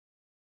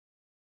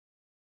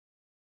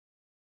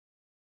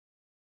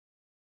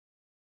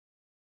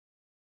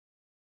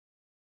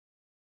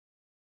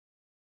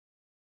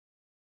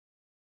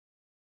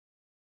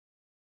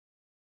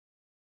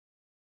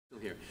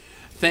Here.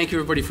 Thank you,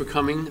 everybody, for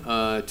coming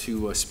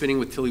to Spinning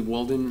with Tillie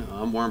Walden.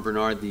 I'm Warren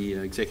Bernard, the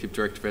Executive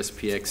Director of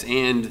SPX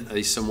and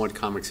a somewhat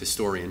comics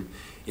historian,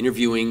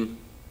 interviewing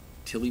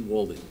Tillie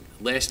Walden.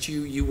 Last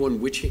year, you won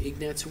which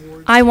Ignatz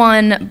Award? I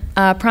won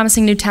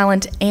Promising New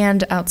Talent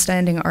and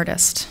Outstanding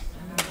Artist.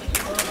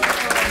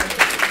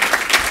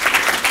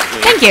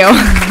 Thank you.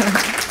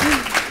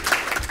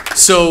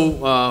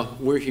 So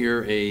we're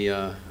here,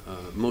 a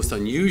most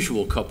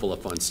unusual couple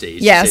up on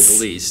stage, yes, to say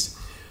the least.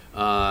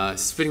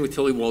 Spinning with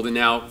Tillie Walden.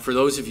 Now, for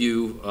those of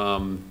you,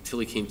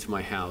 Tillie came to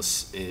my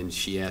house and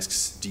she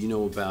asks, do you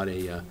know about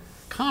a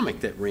comic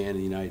that ran in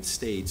the United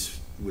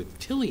States with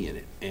Tillie in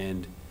it?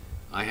 And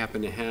I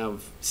happen to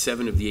have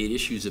 7 of the 8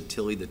 issues of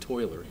Tillie the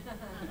Toiler.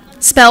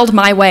 Spelled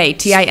my way,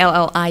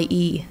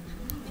 Tillie.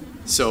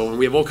 So, and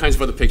we have all kinds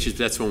of other pictures, but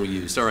that's one we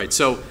used. All right,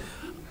 so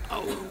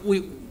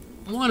we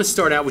want to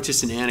start out with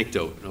just an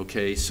anecdote,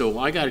 okay? So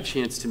I got a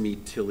chance to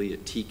meet Tillie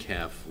at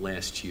TCAF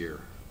last year.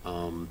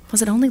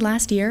 Was it only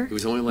last year? It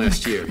was only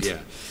last year, yeah.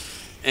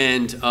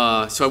 And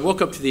so I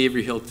woke up to the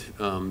Avery Hill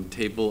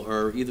table.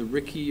 Are either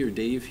Ricky or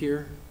Dave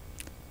here?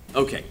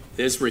 Okay,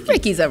 there's Ricky.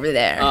 Ricky's over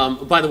there.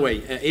 By the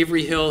way,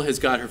 Avery Hill has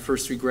got her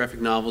first 3 graphic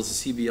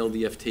novels. The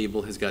CBLDF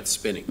table has got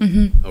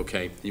Spinning.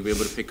 Okay, you'll be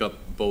able to pick up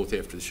both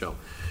after the show.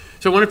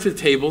 So I went up to the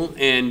table,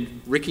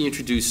 and Ricky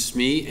introduces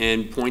me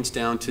and points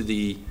down to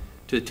the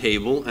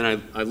table,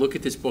 and I look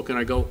at this book and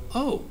I go,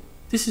 oh,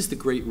 this is the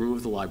Great Room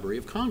of the Library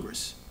of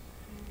Congress.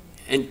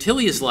 And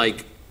Tillie is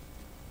like,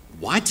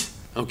 what?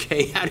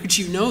 Okay, how did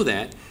you know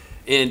that?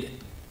 And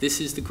this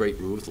is the Great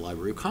Room of the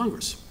Library of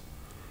Congress.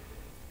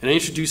 And I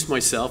introduced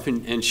myself,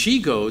 and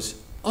she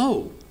goes,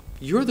 oh,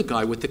 you're the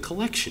guy with the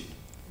collection.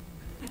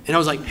 And I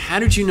was like, how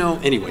did you know?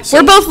 Anyway, so,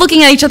 we're both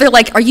looking at each other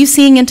like, are you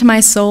seeing into my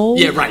soul?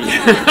 Yeah, right.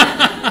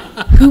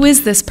 Who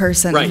is this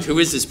person? Right, who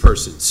is this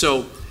person?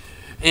 So,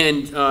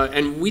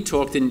 and we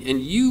talked, and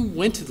you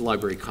went to the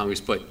Library of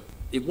Congress, but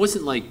it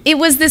wasn't like... It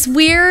was this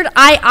weird...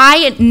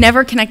 I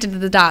never connected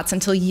the dots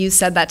until you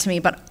said that to me,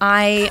 but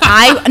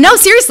no,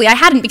 seriously, I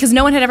hadn't, because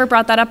no one had ever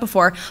brought that up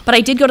before. But I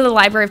did go to the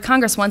Library of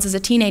Congress once as a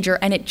teenager,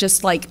 and it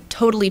just, like,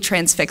 totally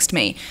transfixed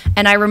me.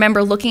 And I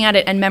remember looking at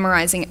it and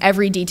memorizing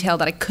every detail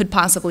that I could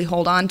possibly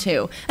hold on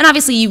to. And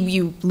obviously,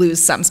 you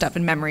lose some stuff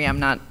in memory. I'm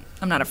not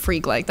a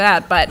freak like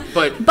that, but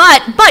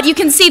you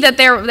can see that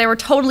there were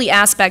totally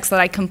aspects that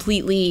I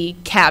completely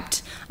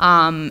kept.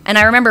 And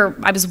I remember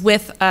I was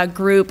with a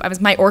group.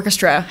 My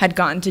orchestra had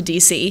gone to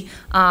DC,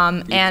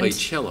 and played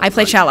cello, I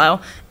played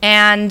cello,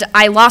 and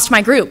I lost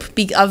my group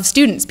of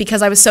students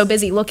because I was so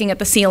busy looking at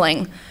the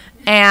ceiling.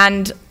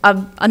 And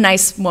a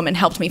nice woman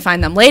helped me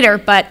find them later,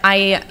 but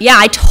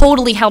I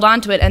totally held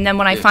on to it. And then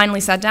when I finally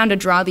sat down to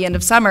draw the end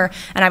of summer,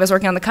 and I was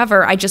working on the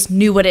cover, I just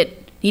knew what it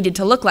needed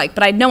to look like,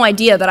 but I had no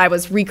idea that I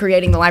was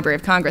recreating the Library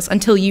of Congress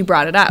until you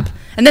brought it up.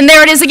 And then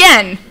there it is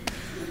again,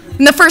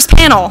 in the first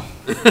panel.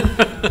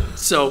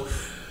 So,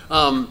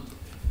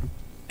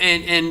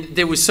 and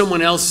there was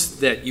someone else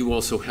that you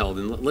also held,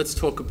 and let's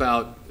talk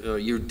about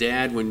your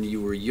dad, when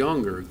you were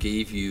younger,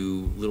 gave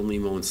you Little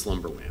Nemo in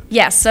Slumberland.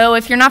 Yes, so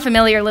if you're not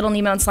familiar, Little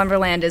Nemo in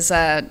Slumberland is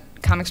a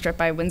comic strip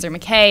by Winsor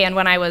McCay, and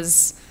when I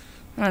was,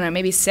 I don't know,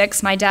 maybe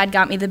 6, my dad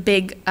got me the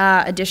big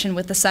edition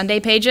with the Sunday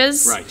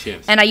pages. Right,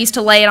 yes. And I used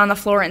to lay it on the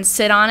floor and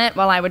sit on it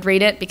while I would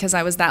read it because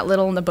I was that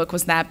little and the book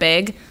was that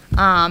big.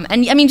 And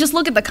I mean, just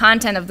look at the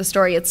content of the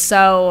story. It's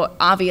so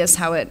obvious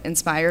how it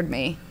inspired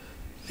me.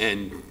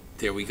 And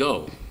there we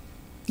go.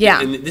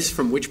 Yeah. And this is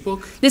from which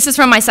book? This is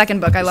from my second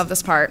book. I love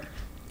this part.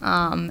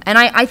 And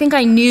I think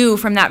I knew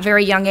from that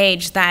very young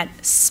age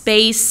that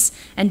space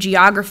and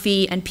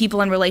geography and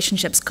people and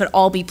relationships could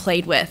all be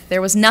played with.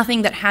 There was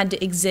nothing that had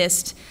to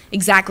exist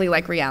exactly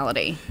like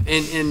reality.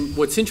 And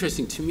what's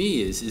interesting to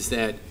me is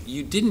that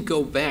you didn't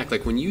go back,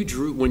 like when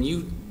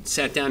you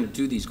sat down to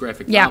do these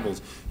graphic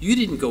novels, you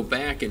didn't go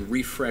back and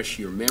refresh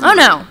your memory. Oh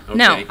no, okay?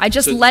 no. I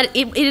just let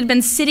it had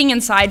been sitting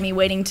inside me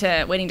waiting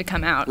to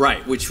come out.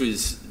 Right, which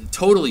was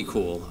totally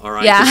cool, all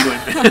right?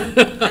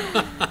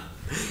 Yeah.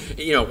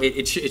 You know,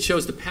 it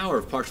shows the power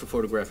of partial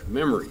photographic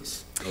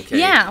memories. Okay.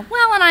 Yeah.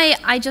 Well, and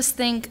I just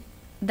think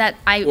that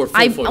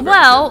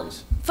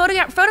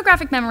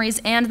photographic memories,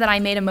 and that I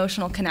made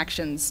emotional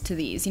connections to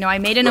these. You know, I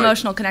made an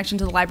emotional connection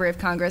to the Library of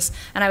Congress,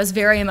 and I was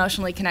very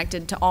emotionally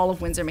connected to all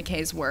of Winsor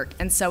McCay's work,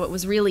 and so it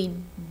was really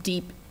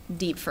deep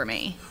for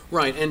me.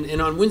 Right.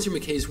 And on Winsor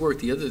McCay's work,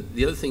 the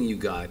other thing you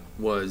got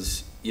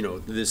was, you know,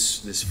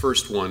 this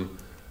first one.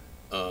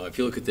 If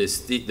you look at this,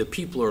 the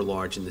people are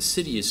large and the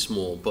city is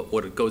small, but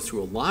what it goes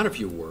through a lot of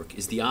your work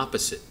is the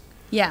opposite.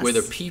 Yes. Where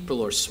the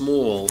people are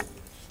small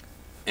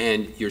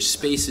and your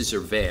spaces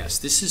are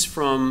vast. This is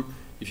from,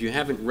 if you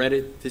haven't read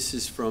it, this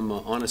is from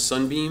On a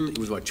Sunbeam. It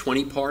was, what,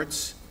 20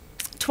 parts?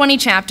 20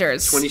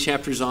 chapters. 20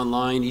 chapters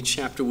online. Each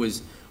chapter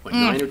was, what,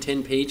 9 or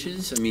 10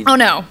 pages? I mean. Oh,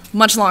 no,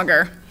 much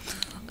longer.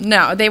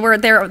 No,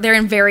 they're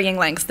in varying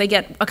lengths.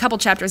 A couple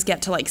chapters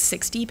get to like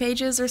 60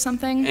 pages or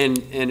something. And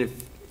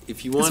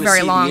if you want to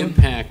see long. the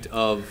impact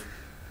of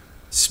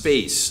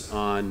space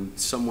on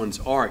someone's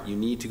art, you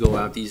need to go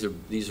out. These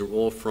are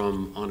all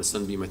from On a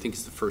Sunbeam. I think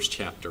it's the first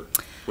chapter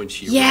when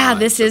she arrived,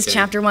 this is okay?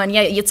 chapter 1.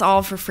 Yeah, it's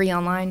all for free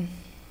online.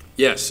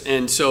 Yes,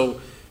 and so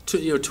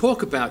to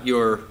talk about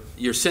your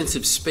sense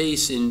of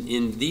space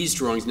in these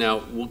drawings.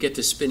 Now we'll get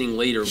to spinning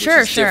later, which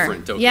is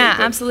different. Okay, yeah,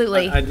 but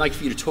absolutely. I'd like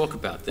for you to talk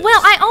about this.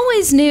 Well, I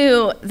always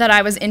knew that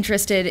I was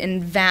interested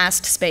in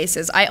vast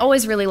spaces. I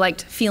always really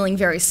liked feeling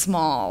very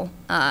small.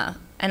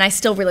 And I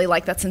still really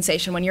like that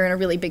sensation when you're in a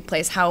really big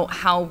place,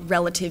 how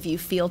relative you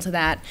feel to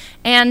that.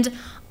 And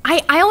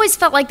I always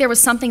felt like there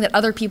was something that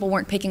other people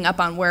weren't picking up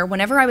on, where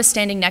whenever I was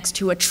standing next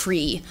to a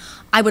tree,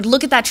 I would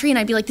look at that tree and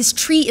I'd be like, this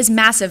tree is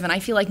massive, and I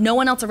feel like no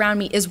one else around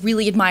me is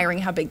really admiring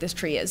how big this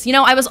tree is. You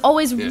know, I was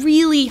always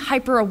really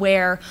hyper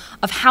aware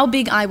of how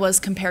big I was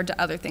compared to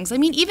other things. I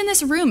mean, even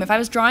this room, if I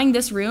was drawing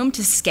this room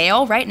to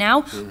scale right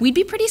now, we'd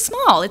be pretty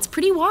small. It's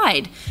pretty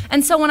wide.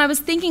 And so when I was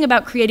thinking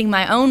about creating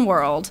my own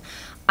world,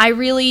 I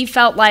really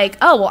felt like,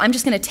 oh, well, I'm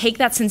just going to take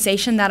that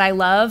sensation that I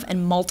love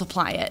and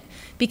multiply it.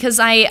 Because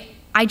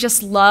I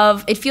just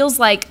love, it feels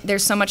like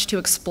there's so much to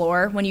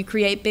explore when you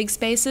create big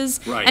spaces.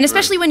 Right, and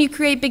especially when you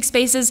create big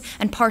spaces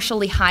and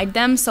partially hide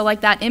them. So like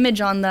that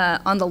image on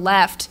the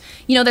left,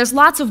 you know, there's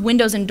lots of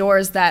windows and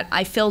doors that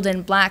I filled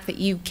in black that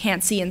you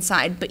can't see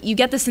inside, but you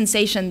get the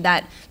sensation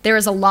that there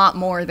is a lot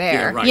more there.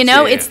 Yeah, right. You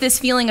know, Yeah. It's this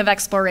feeling of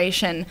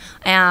exploration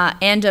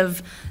and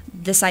of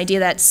this idea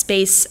that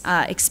space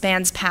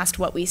expands past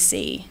what we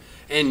see.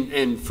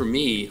 And for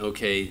me,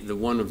 okay, the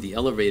one of the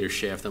elevator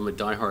shaft, I'm a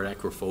diehard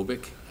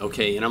acrophobic,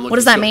 okay, and I'm looking. What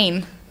does that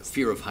mean?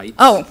 Fear of heights.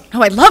 Oh,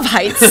 I love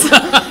heights.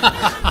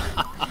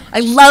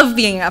 I love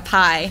being up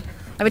high.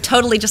 I would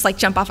totally just like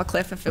jump off a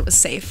cliff if it was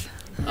safe.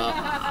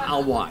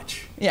 I'll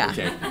watch. Yeah.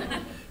 Okay.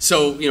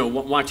 So, you know,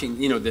 watching,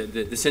 you know,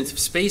 the sense of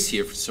space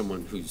here for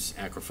someone who's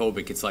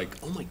acrophobic, it's like,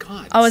 oh my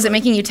God. Oh, is it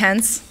making you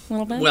tense a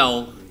little bit?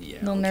 Well, yeah. A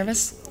little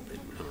nervous? Just a little bit,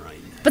 all right.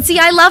 But see,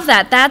 I love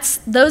that. That's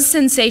those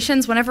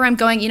sensations whenever I'm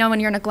going, you know, when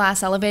you're in a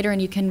glass elevator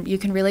and you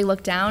can really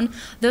look down,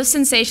 those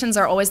sensations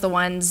are always the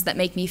ones that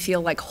make me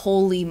feel like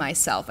wholly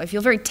myself. I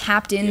feel very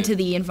tapped into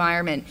the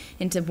environment,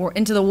 into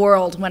the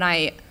world when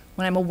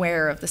I'm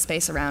aware of the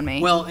space around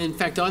me. Well, in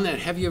fact, on that,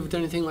 have you ever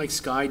done anything like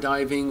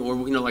skydiving, or,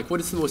 you know, like what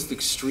is the most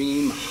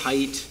extreme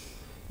height?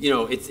 You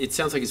know, it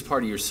sounds like it's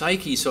part of your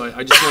psyche, so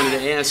I just wanted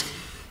to ask,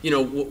 you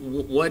know,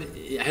 what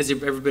has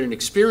there ever been an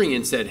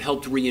experience that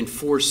helped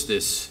reinforce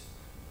this?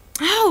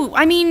 Oh,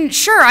 I mean,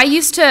 sure.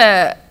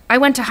 I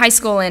went to high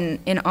school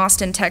in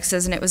Austin,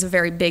 Texas, and it was a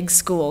very big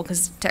school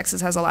because Texas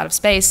has a lot of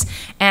space.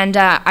 And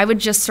I would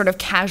just sort of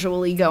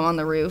casually go on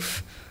the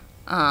roof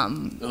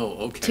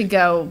to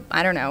go,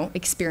 I don't know,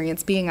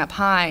 experience being up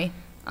high.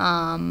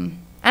 And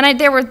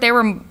there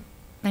were,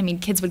 I mean,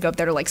 kids would go up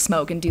there to like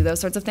smoke and do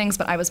those sorts of things,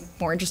 but I was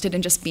more interested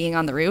in just being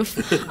on the roof.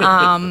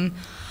 Don't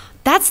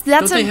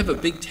they have a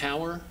big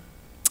tower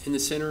in the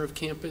center of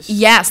campus?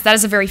 Yes, that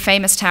is a very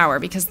famous tower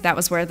because that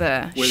was where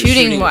the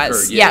shooting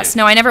was. Occurred. Yeah, yes,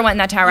 no, I never went in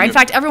that tower. In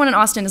fact, everyone in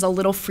Austin is a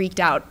little freaked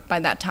out by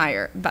that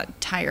tower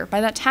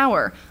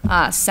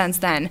since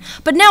then.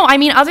 But no, I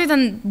mean, other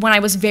than when I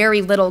was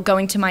very little,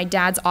 going to my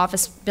dad's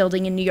office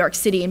building in New York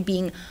City and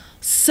being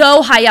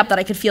so high up that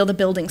I could feel the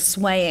building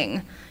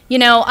swaying. You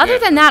know, other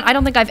than that, I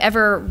don't think I've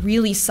ever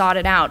really sought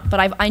it out,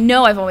 but I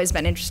know I've always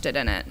been interested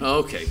in it.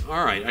 Okay,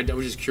 all right. I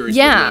was just curious.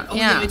 Yeah,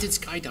 yeah, I did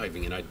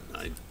skydiving, and I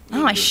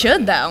Oh, I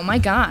should, though. My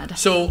God.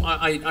 So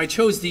I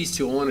chose these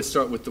two. I want to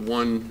start with the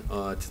one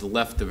to the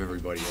left of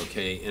everybody,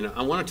 okay? And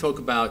I want to talk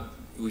about,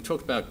 we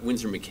talked about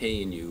Winsor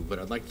McCay and you, but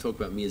I'd like to talk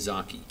about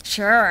Miyazaki.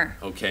 Sure.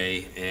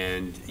 Okay,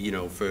 and, you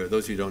know, for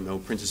those who don't know,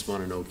 Princess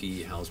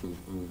Mononoke, Howl's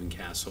Moving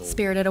Castle.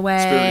 Spirited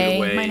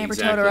Away, My Neighbor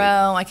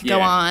Totoro, I could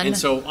go on. And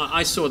so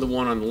I saw the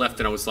one on the left,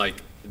 and I was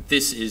like,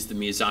 this is the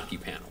Miyazaki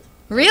panel.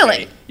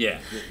 Really? Okay? Yeah.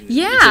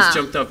 Yeah. It just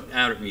jumped up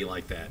out at me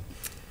like that.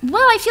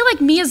 Well, I feel like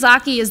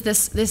Miyazaki is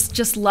this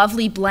just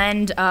lovely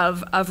blend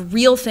of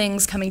real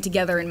things coming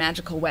together in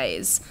magical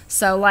ways.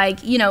 So,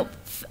 like, you know,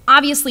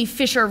 obviously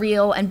fish are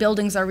real and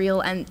buildings are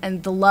real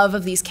and the love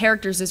of these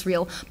characters is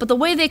real, but the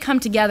way they come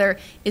together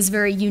is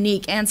very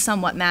unique and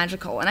somewhat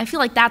magical. And I feel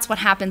like that's what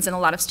happens in a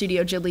lot of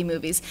Studio Ghibli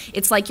movies.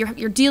 It's like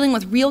you're dealing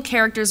with real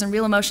characters and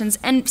real emotions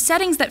and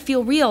settings that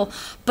feel real,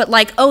 but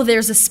like, oh,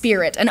 there's a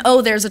spirit, and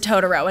oh, there's a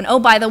Totoro, and oh,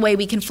 by the way,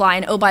 we can fly,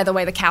 and oh, by the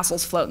way, the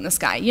castles float in the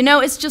sky. You know,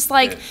 it's just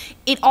like,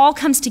 it all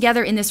comes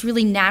together in this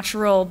really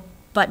natural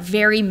but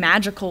very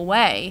magical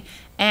way.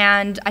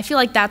 And I feel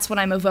like that's what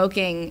I'm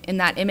evoking in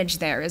that image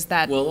there, is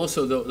that... Well,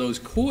 also, those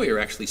koi are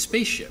actually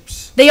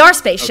spaceships. They are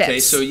spaceships. Okay,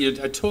 so you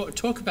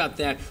talk about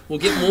that. We'll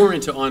get more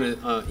into on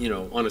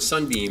a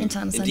Sunbeam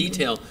in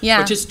detail.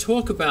 Yeah. But just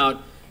talk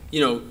about, you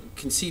know,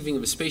 conceiving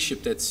of a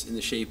spaceship that's in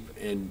the shape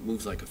and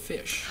moves like a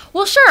fish.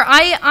 Well, sure.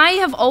 I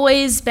have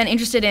always been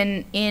interested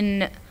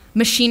in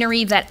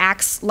machinery that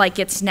acts like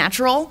it's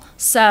natural.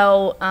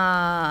 So,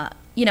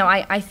 you know,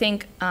 I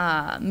think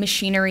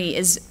machinery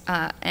is,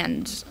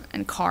 and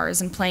and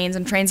cars and planes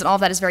and trains and all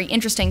that is very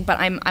interesting, but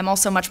I'm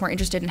also much more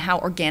interested in how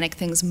organic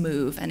things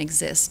move and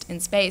exist in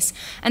space.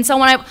 And so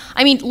when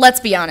I mean, let's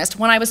be honest,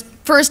 when I was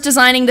first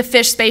designing the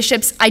fish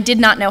spaceships, I did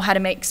not know how to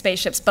make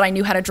spaceships, but I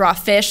knew how to draw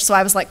fish, so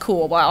I was like,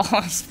 cool, well,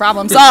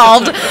 problem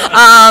solved.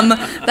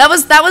 That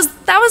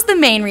was the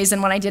main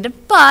reason when I did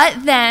it,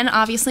 but then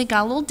obviously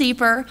got a little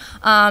deeper,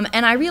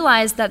 and I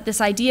realized that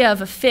this idea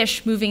of a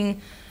fish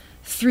moving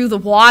through the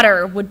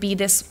water would be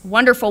this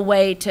wonderful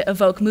way to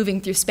evoke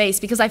moving through space,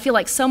 because I feel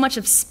like so much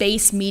of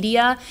space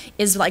media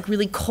is like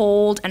really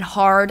cold and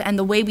hard, and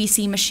the way we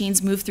see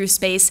machines move through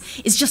space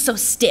is just so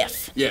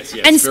stiff. Yes,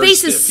 and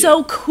space is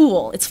so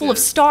cool. It's full of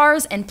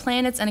stars and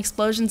planets and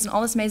explosions and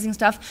all this amazing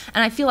stuff,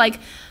 and I feel like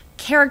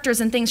characters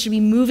and things should be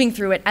moving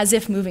through it as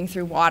if moving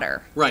through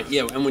water. Right,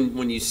 yeah, and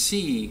when you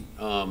see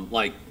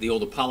like the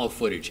old Apollo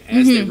footage,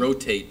 as they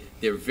rotate,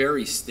 they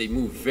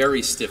move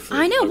very stiffly.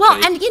 I know. Okay?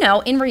 Well, and you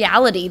know, in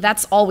reality,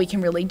 that's all we can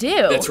really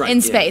do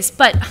in space.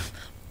 But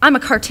I'm a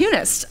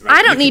cartoonist. Right.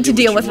 I don't need to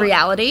deal with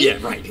reality. Yeah,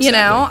 right. Exactly. You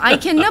know, I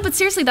can no, but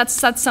seriously, that's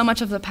so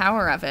much of the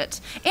power of it.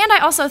 And I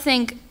also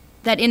think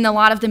that in a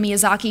lot of the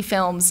Miyazaki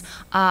films,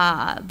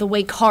 the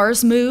way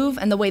cars move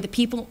and the way the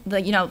people,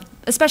 you know,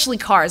 especially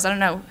cars. I don't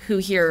know who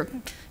here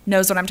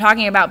knows what I'm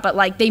talking about, but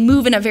like they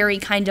move in a very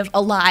kind of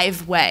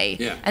alive way,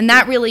 and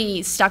that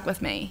really stuck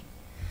with me.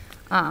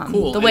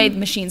 Cool. The way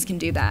machines can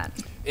do that.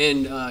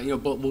 And you know,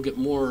 but we'll get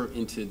more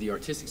into the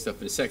artistic stuff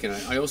in a second.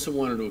 I also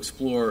wanted to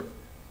explore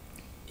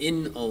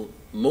in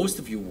most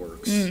of your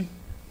works,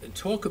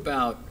 talk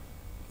about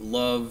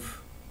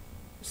love,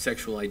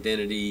 sexual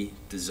identity,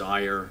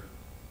 desire,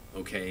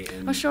 okay,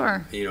 and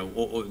sure. You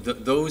know,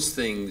 those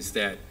things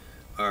that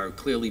are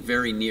clearly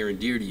very near and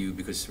dear to you,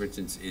 because, for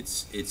instance,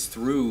 it's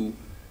through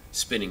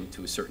spinning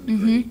to a certain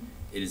degree.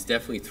 It is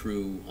definitely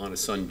through On a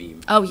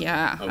Sunbeam. Oh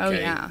yeah. Okay? Oh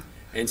yeah.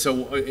 And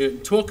so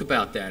talk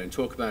about that, and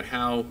talk about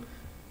how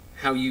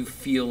you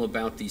feel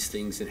about these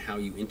things and how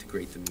you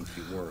integrate them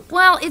into your work.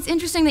 Well, it's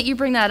interesting that you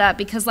bring that up,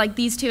 because like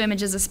these two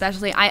images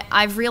especially,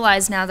 I've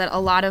realized now that a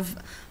lot of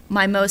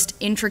my most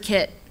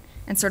intricate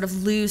and sort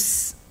of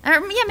loose, or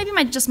yeah, maybe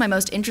just my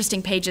most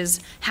interesting pages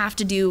have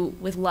to do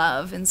with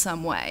love in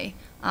some way.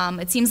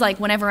 It seems like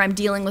whenever I'm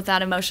dealing with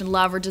that emotion,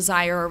 love or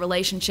desire or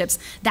relationships,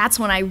 that's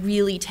when I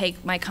really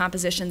take my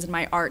compositions and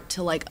my art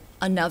to like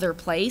another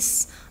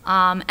place.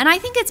 And I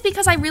think it's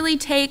because I really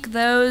take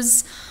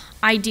those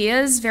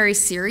ideas very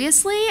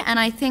seriously, and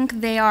I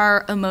think they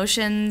are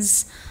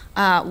emotions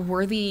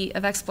worthy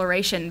of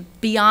exploration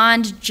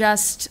beyond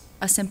just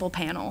a simple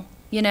panel.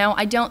 You know,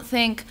 I don't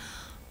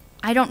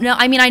know,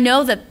 I mean, I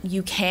know that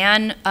you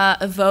can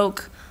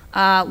evoke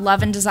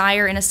love and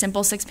desire in a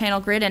simple 6-panel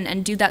grid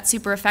and do that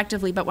super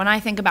effectively, but when I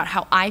think about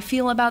how I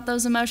feel about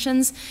those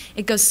emotions,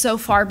 it goes so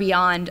far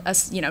beyond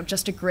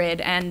just a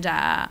grid and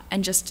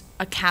just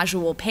a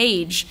casual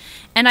page.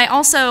 And I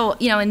also,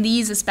 you know, in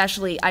these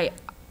especially,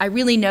 I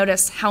really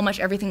notice how much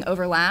everything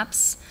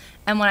overlaps.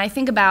 And when I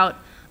think about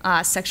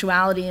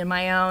sexuality and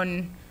my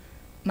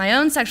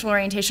own sexual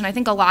orientation, I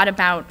think a lot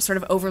about sort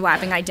of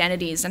overlapping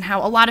identities and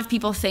how a lot of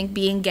people think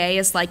being gay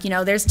is like, you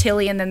know, there's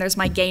Tillie and then there's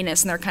my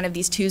gayness, and they're kind of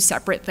these two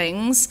separate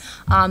things.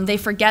 They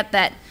forget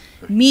that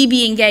me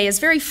being gay is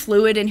very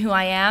fluid in who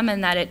I am,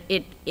 and that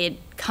it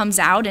comes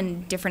out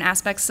in different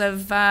aspects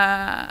of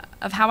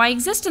how I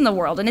exist in the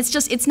world. And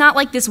it's not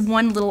like this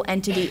one little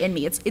entity in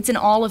me. It's in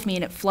all of me,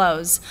 and it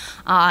flows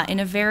in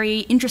a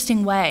very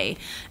interesting way.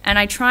 And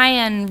I try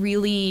and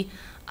really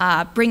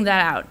bring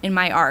that out in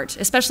my art,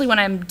 especially when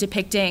I'm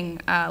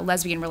depicting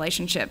lesbian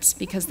relationships,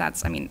 because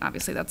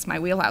obviously that's my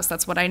wheelhouse.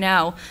 That's what I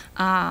know,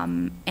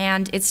 and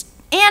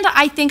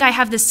I think I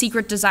have this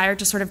secret desire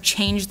to sort of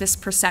change this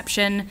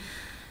perception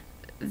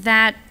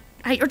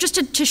or just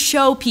to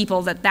show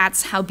people that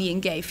that's how being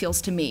gay feels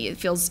to me. It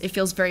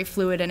feels very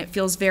fluid, and it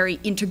feels very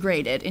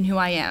integrated in who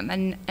I am,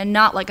 and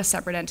not like a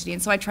separate entity.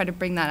 And so I try to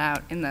bring that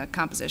out in the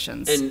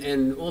compositions.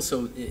 And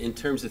also in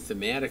terms of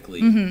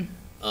thematically.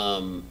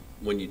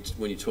 When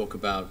you talk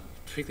about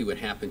particularly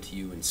what happened to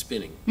you in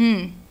spinning,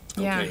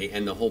 okay,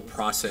 and the whole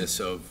process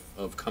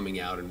of coming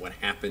out and what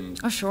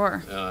happened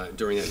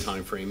during that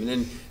time frame,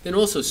 and then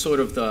also sort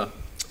of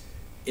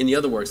in the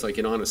other works, like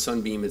in On a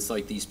Sunbeam, it's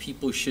like these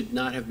people should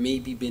not have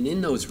maybe been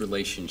in those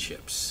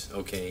relationships,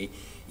 okay,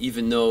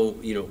 even though,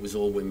 you know, it was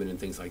all women and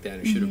things like that,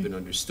 it should have been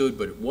understood,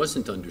 but it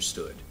wasn't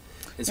understood.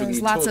 And so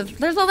there's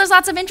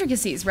lots of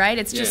intricacies, right?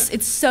 It's just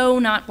it's so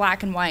not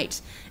black and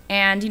white.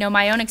 And you know,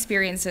 my own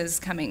experiences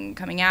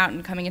coming out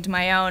and coming into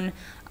my own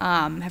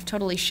have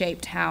totally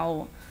shaped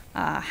how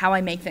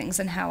I make things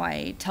and how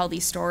I tell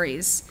these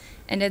stories.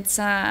 And it's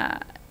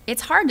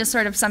hard to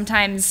sort of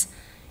sometimes.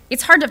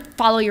 It's hard to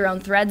follow your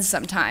own threads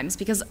sometimes,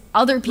 because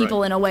other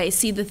people in a way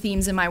see the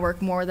themes in my work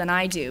more than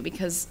I do,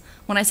 because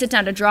when I sit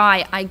down to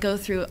draw, I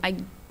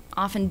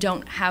often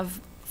don't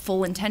have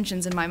full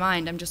intentions in my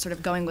mind. I'm just sort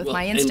of going with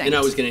my instinct. And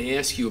I was going to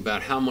ask you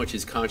about how much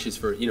is conscious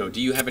for, you know,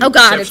 do you have any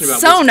perception about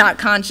it's so not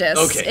conscious.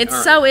 Okay, it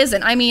so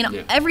isn't. I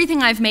mean,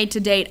 everything I've made to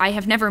date, I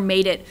have never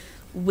made it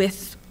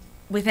with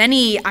with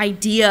any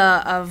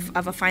idea of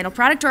a final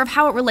product or of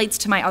how it relates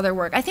to my other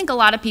work. I think a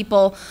lot of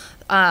people,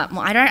 well,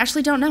 I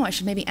actually don't know. I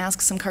should maybe ask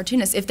some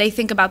cartoonists if they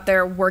think about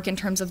their work in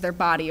terms of their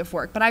body of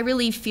work. But I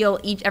really feel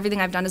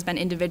everything I've done has been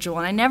individual,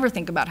 and I never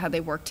think about how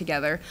they work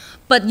together.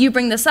 But you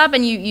bring this up,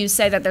 and you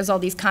say that there's all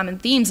these common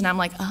themes, and I'm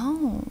like,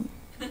 oh,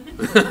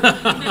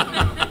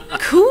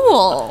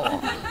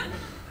 cool.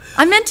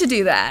 I meant to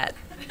do that.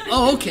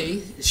 Oh,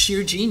 okay.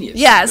 Sheer genius.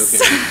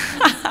 Yes.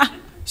 Okay.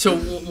 So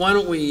why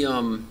don't we,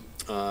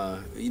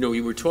 you know,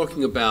 you were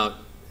talking about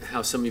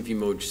how some of your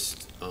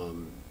most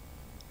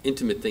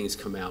intimate things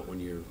come out when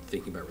you're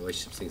thinking about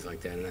relationships, things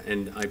like that.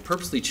 And I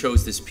purposely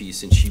chose this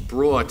piece, and she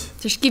brought...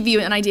 To give you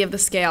an idea of the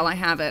scale, I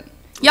have it.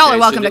 Y'all are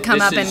welcome to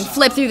come up and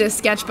flip through this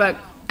sketchbook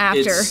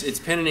after. It's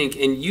pen and ink,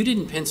 and you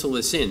didn't pencil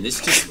this in.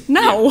 This just...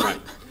 No. Yeah,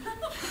 right.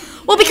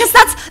 Well, because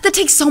that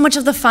takes so much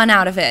of the fun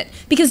out of it.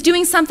 Because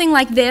doing something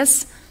like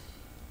this,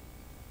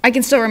 I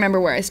can still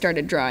remember where I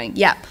started drawing.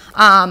 Yeah.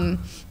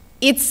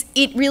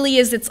 It really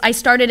is, I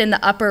started in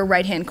the upper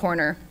right-hand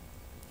corner.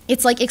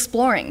 It's like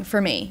exploring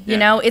for me, you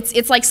know?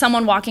 It's like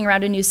someone walking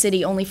around a new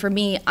city, only for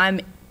me,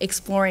 I'm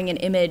exploring an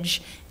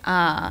image,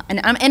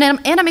 and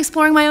I'm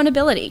exploring my own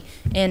ability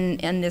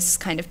in this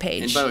kind of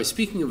page. And by the way,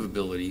 speaking of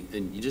ability,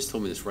 and you just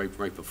told me this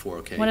right before,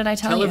 okay? What did I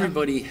tell you? Tell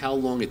everybody how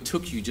long it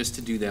took you just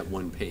to do that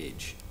one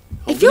page.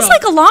 It feels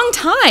like a long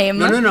time.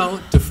 No.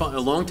 A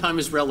long time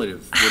is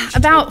relative.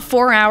 About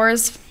 4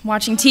 hours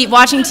watching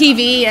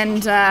TV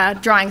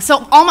and drawing.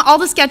 So all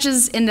the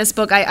sketches in this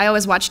book, I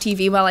always watch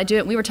TV while I do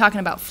it. We were talking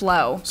about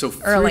flow so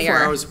 3 earlier. or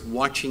 4 hours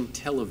watching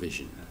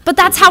television. But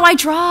that's how I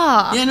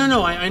draw. Yeah,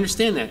 no, I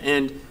understand that.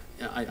 And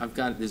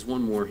there's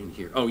one more in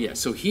here. Oh, yeah,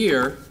 so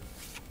here,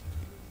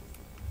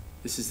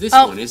 this is this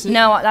one, isn't it?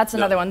 No, that's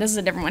another one. This is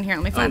a different one here.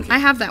 Let me find. Okay. I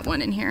have that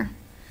one in here.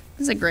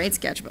 This is a great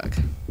sketchbook.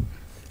 I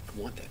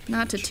want that page.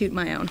 Not to toot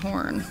my own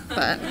horn,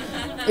 but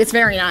it's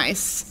very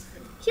nice.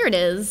 Here it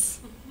is.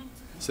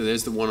 So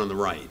there's the one on the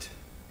right.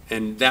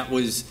 And that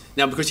was,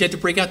 now because you had to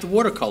break out the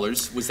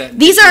watercolors, was that?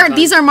 These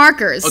are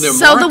markers. Oh, they're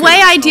so markers. The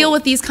way I deal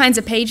with these kinds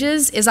of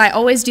pages is I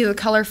always do the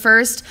color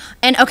first.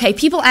 And okay,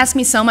 people ask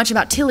me so much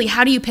about, Tillie,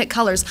 how do you pick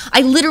colors?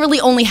 I literally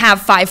only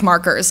have 5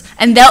 markers.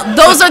 And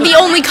those are the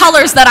only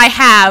colors that I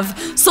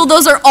have. So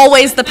those are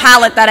always the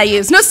palette that I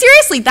use. No,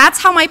 seriously, that's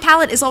how my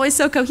palette is always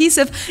so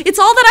cohesive. It's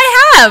all that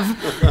I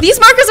have. These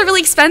markers are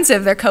really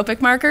expensive. They're Copic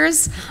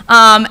markers.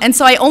 And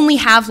so I only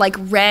have like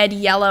red,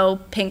 yellow,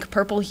 pink,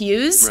 purple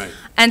hues. Right.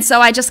 And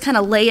so I just kind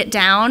of lay it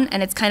down,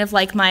 and it's kind of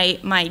like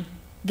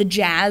the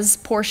jazz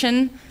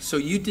portion. So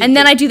you did. And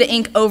then I do the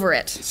ink over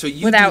it. So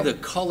you do the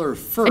color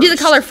first. I do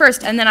the color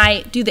first, and then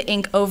I do the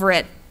ink over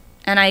it.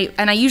 And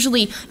I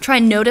usually try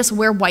and notice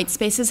where white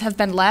spaces have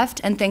been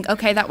left and think,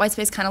 okay, that white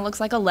space kind of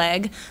looks like a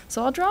leg,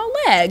 so I'll draw a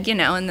leg, you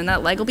know, and then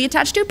that leg will be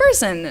attached to a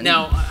person. And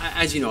now,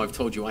 as you know, I've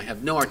told you, I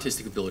have no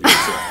artistic ability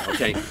whatsoever,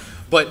 okay?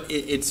 But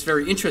it's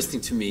very interesting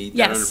to me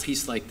that on a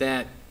piece like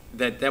that,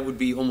 that would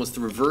be almost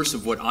the reverse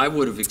of what I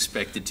would have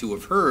expected to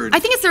have heard. I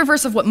think it's the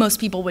reverse of what most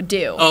people would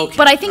do. Okay.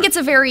 But I think it's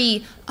a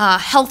very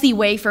healthy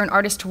way for an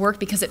artist to work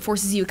because it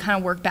forces you to kind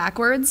of work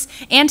backwards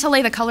and to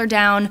lay the color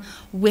down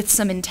with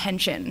some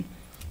intention.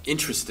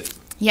 Interesting.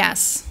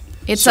 Yes.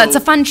 It's a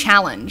fun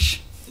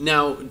challenge.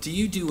 Now, do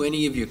you do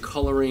any of your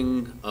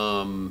coloring,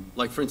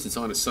 like for instance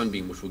on a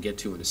Sunbeam, which we'll get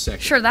to in a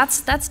second? Sure,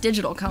 that's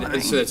digital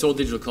coloring. So that's all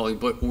digital coloring,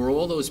 but were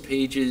all those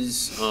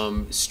pages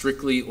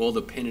strictly, all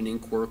the pen and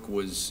ink work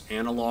was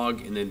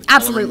analog and then the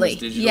coloring was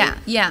digital?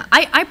 Yeah.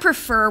 I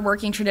prefer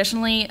working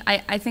traditionally.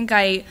 I think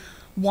I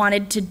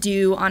wanted to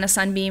do on a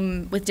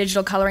Sunbeam with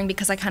digital coloring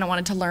because I kind of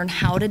wanted to learn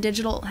how to do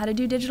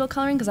digital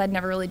coloring because I'd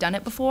never really done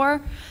it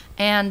before.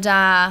 And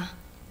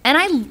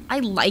I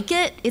like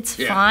it. It's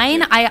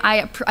fine. Yeah.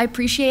 I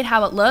appreciate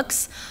how it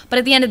looks, but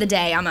at the end of the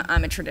day, I'm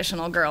a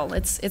traditional girl.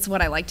 It's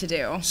what I like to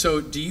do. So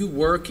do you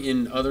work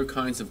in other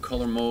kinds of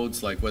color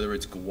modes, like whether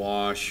it's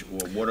gouache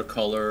or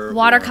watercolor?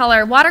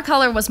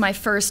 Watercolor was my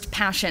first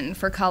passion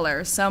for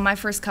color. So my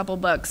first couple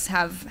books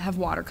have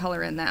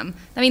watercolor in them.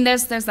 I mean,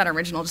 there's that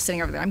original just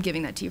sitting over there. I'm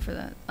giving that to you for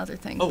the other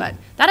thing, but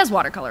that has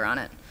watercolor on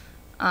it.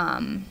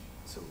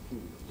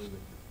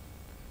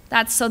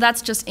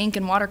 That's just ink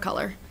and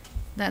watercolor.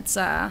 That's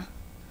and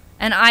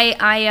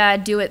I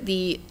do it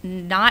the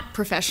not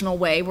professional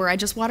way where I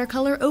just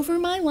watercolor over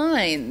my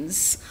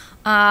lines.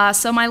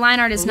 So my line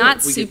art is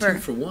not super. Get 2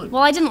 for 1.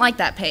 Well, I didn't like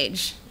that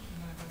page.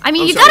 I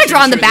mean, you got to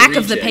draw on the back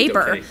of the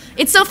paper. Okay.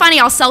 It's so funny.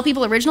 I'll sell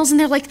people originals, and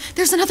they're like,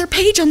 "There's another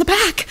page on the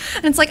back,"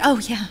 and it's like, "Oh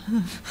yeah,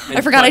 I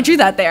forgot I drew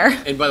that there."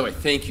 And by the way,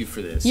 thank you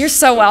for this. You're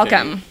so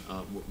welcome.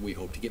 We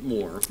hope to get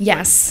more.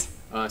 Yes.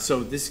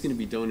 So this is going to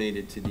be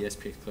donated to the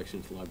SPX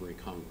collection to the Library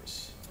of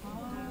Congress.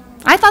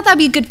 I thought that'd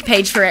be a good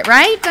page for it,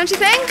 right? Don't you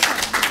think?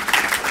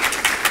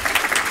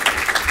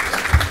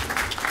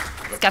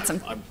 It's got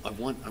some. I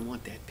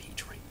want that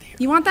page right there.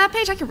 You want that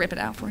page? I can rip it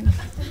out for you.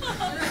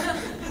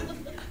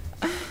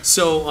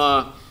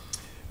 So,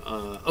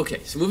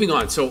 okay. So moving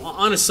on. So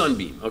on a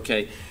Sunbeam.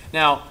 Okay.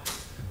 Now,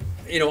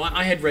 you know,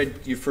 I had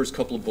read your first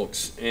couple of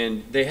books,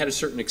 and they had a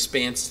certain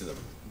expanse to them.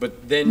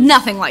 But then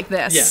nothing like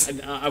this. Yeah,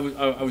 and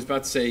I was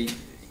about to say,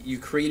 you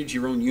created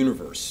your own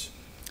universe.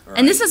 All right?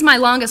 And this is my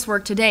longest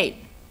work to date.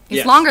 It's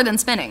Yes. longer than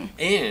spinning.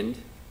 And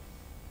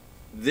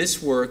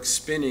this work,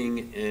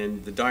 spinning,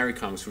 and the diary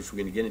comics, which we're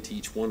going to get into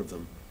each one of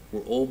them,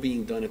 were all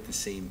being done at the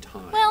same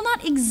time. Well,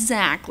 not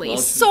exactly. Well,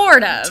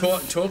 sort of.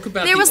 Talk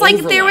about there the was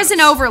there was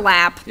an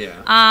overlap.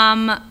 Yeah.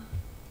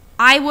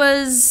 I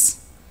was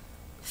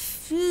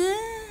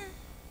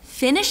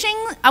finishing.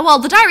 Well,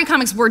 the diary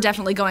comics were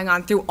definitely going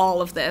on through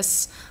all of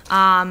this,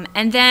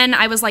 and then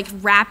I was like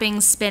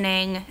wrapping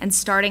spinning and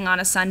starting on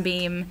a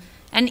Sunbeam.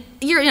 And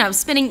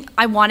spinning.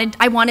 I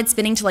wanted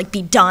spinning to like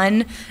be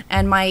done,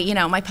 and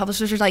my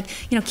publishers were like,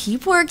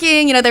 keep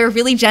working. They were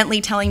really gently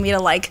telling me to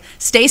like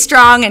stay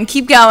strong and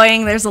keep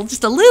going. There's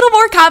just a little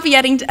more copy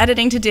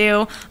editing to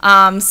do.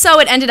 So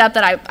it ended up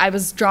that I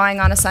was drawing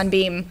on a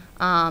Sunbeam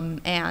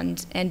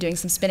and doing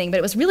some spinning. But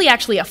it was really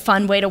actually a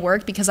fun way to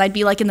work, because I'd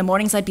be like, in the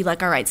mornings I'd be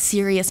like, all right,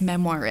 serious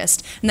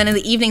memoirist, and then in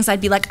the evenings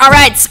I'd be like, all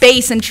right,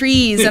 space and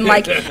trees and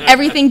like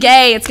everything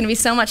gay. It's gonna be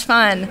so much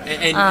fun.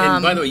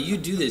 And by the way, you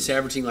do this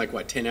averaging like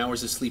what, 10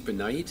 hours of sleep a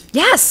night?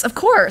 Yes, of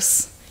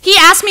course. He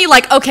asked me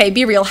like, okay,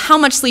 be real, how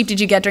much sleep did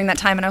you get during that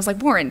time? And I was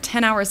like, Warren,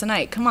 10 hours a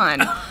night, come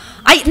on.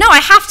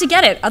 I have to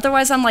get it,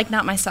 otherwise I'm like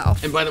not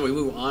myself. And by the way,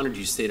 we were honored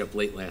you stayed up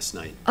late last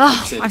night.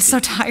 Oh, I'm so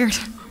tired.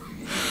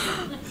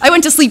 I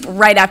went to sleep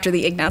right after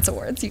the Ignatz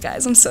Awards, you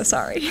guys. I'm so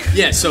sorry.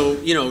 Yeah, so,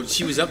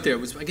 she was up there.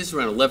 It was, I guess,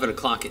 around 11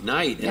 o'clock at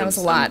night. And yeah, it was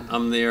a lot.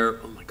 I'm there.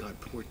 Oh, my God,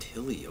 poor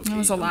Tillie. Okay, it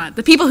was a lot.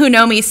 The people who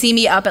know me see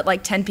me up at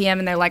like 10 p.m.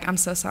 and they're like, I'm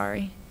so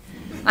sorry.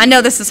 I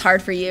know this is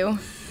hard for you.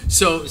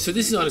 So this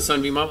is on a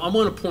Sunbeam. I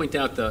want to point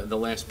out the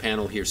last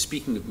panel here,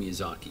 speaking of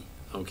Miyazaki.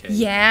 Okay.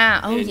 Yeah.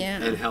 Oh, and,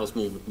 yeah. And Howl's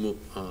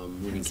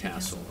Moving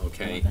Castle.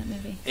 Okay. I love that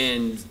movie.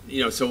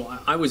 And so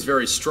I was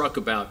very struck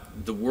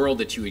about the world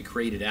that you had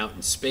created out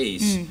in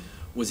space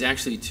was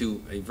actually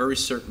to a very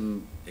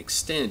certain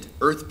extent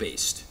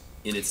Earth-based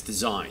in its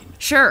design.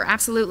 Sure.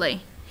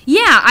 Absolutely.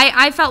 Yeah,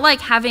 I felt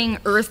like having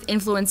Earth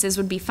influences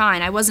would be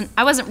fine. I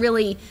wasn't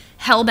really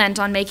hell-bent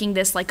on making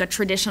this like a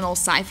traditional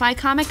sci-fi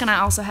comic, and I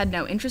also had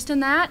no interest in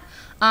that.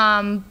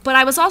 But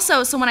I was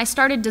also, so when I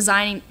started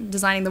designing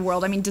the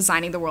world,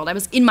 I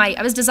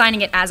was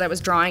designing it as I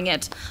was drawing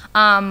it.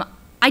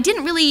 I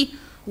didn't really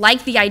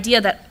like the idea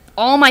that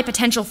all my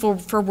potential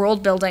for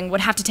world building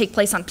would have to take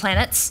place on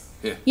planets.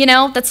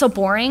 Yeah. That's so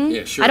boring.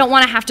 Yeah, sure. I don't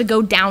want to have to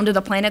go down to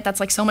the planet.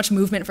 That's like so much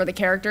movement for the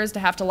characters to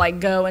have to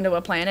like go into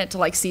a planet to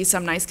like see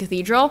some nice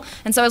cathedral.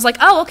 And so I was like,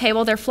 oh, okay,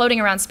 well, they're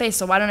floating around space,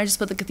 so why don't I just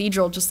put the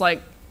cathedral just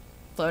like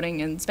floating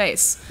in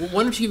space? Well,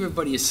 why don't you give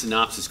everybody a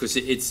synopsis, because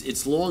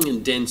it's long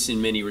and dense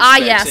in many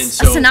respects. Yes, and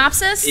so a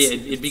synopsis?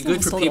 It'd be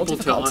good for people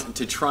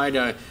to try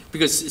to,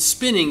 because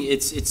spinning,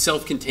 it's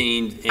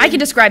self-contained. I can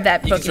describe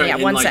that book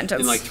in one sentence.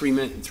 In like 3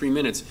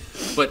 minutes.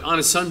 But On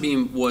a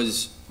Sunbeam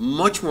was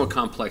much more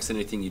complex than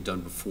anything you've done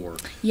before.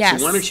 Yes.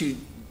 So why don't you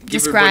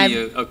give everybody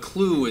a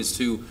clue as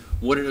to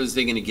what it is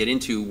they're going to get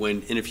into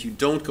and if you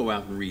don't go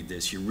out and read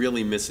this, you're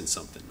really missing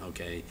something,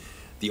 okay?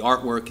 The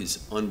artwork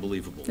is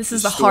unbelievable. This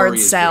is a hard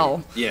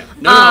sell. Great. Yeah.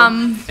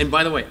 No. And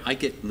by the way, I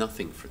get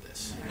nothing for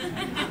this.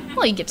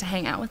 Well, you get to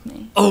hang out with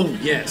me. Oh,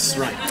 yes,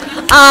 right.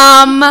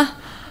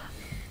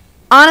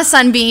 On a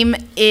Sunbeam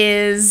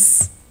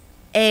is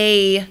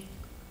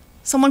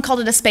someone called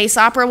it a space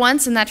opera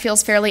once, and that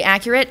feels fairly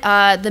accurate.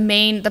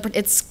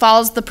 It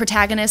follows the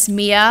protagonist,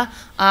 Mia,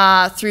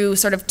 through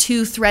sort of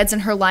two threads in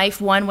her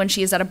life. One when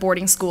she is at a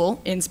boarding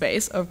school, in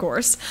space, of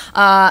course,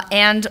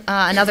 and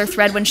another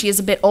thread when she is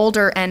a bit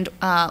older and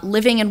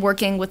living and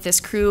working with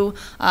this crew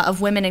of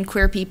women and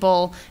queer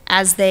people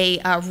as they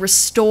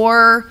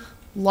restore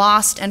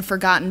lost and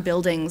forgotten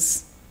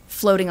buildings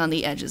floating on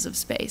the edges of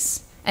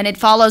space. And it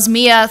follows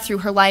Mia through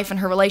her life and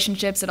her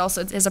relationships. It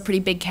also is a pretty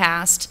big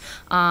cast.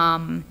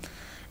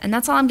 And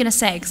that's all I'm going to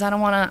say, because I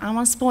don't want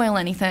to spoil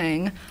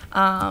anything.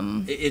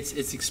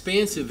 It's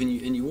expansive,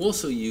 and you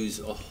also use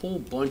a whole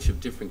bunch of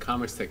different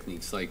comics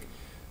techniques, like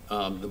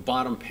the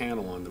bottom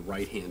panel on the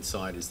right-hand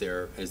side as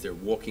they're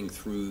walking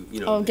through,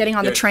 getting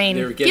on the train.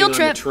 They're getting on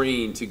the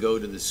train to go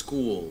to the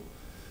school.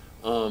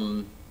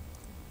 Are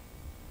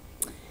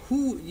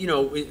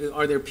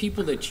there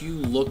people that you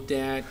looked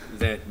at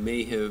that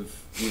may have,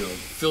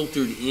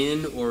 filtered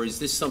in, or is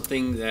this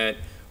something that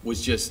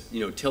was just,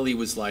 Tillie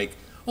was like,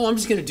 oh, I'm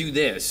just going to do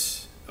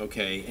this,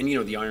 okay? And,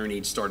 the Iron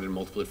Age started in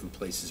multiple different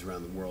places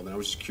around the world, and I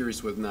was just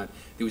curious whether or not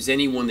there was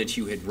anyone that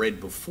you had read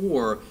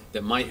before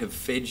that might have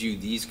fed you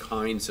these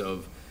kinds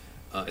of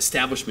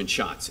establishment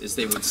shots, as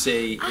they would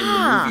say in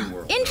the movie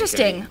world.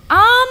 Interesting.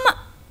 Okay?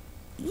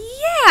 Yeah,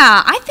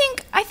 I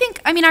think.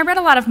 I read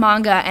a lot of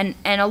manga, and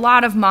a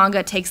lot of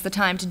manga takes the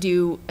time to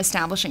do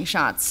establishing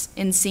shots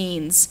in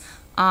scenes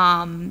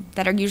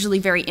that are usually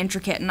very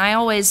intricate, and I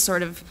always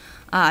sort of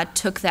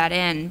took that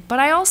in. But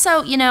I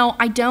also,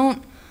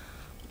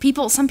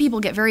 some people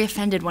get very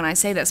offended when I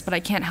say this, but I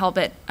can't help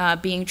it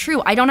being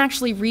true. I don't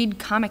actually read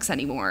comics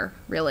anymore,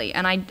 really.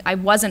 And I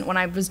wasn't when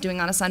I was doing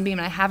On a Sunbeam,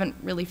 and I haven't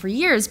really for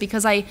years,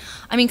 because I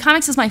mean,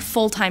 comics is my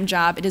full-time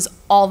job. It is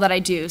all that I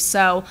do.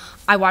 So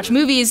I watch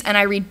movies and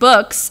I read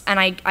books, and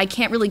I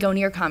can't really go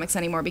near comics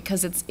anymore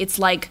because it's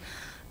like,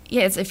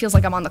 yeah, it feels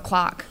like I'm on the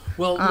clock.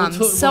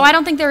 So I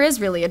don't think there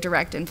is really a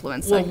direct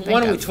influence. Well,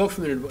 why don't we talk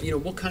for a minute? You know,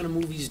 what kind of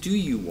movies do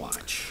you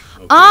watch?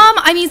 Okay.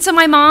 I mean, so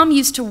my mom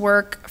used to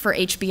work for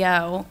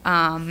HBO,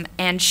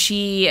 and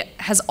she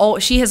has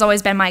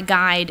always been my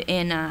guide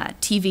in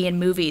TV and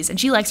movies, and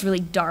she likes really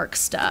dark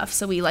stuff.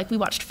 So we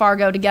watched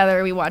Fargo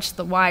together, we watched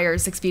The Wire,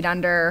 6 Feet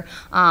Under,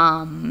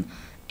 and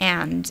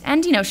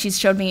you know, she's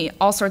showed me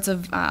all sorts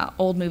of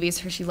old movies.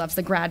 She loves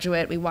The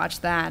Graduate, we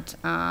watched that.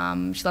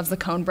 She loves the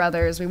Coen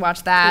Brothers, we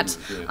watched that.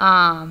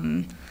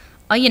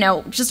 You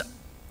know, just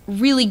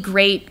really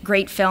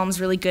great films,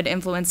 really good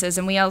influences,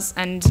 and we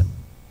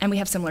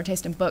have similar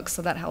taste in books,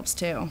 so that helps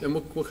too. And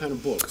what kind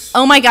of books?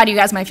 Oh my God, you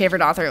guys, my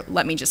favorite author,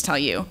 let me just tell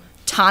you.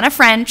 Tana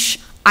French,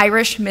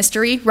 Irish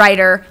mystery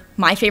writer,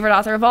 my favorite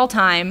author of all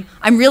time.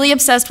 I'm really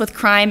obsessed with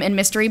crime and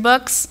mystery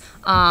books.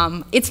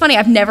 It's funny,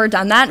 I've never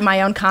done that in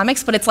my own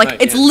comics, but it's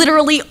like, it's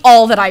literally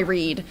all that I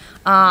read.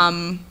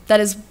 That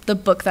is the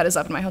book that is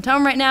up in my hotel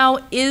room right now,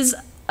 is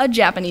a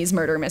Japanese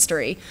murder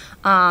mystery.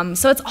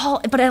 So it's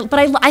all, but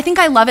I think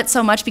I love it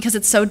so much because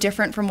it's so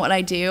different from what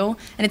I do,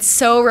 and it's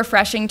so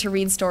refreshing to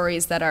read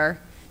stories that are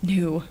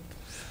new.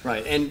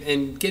 Right,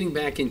 and getting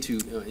back into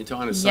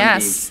On a Sunbeam,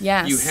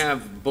 yes. you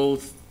have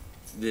both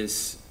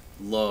this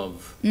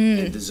love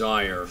and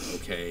desire,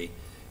 okay,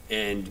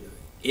 and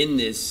in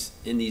these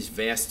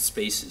vast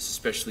spaces,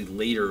 especially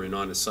later in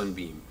On a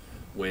Sunbeam,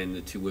 when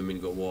the two women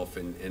go off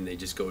and they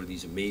just go to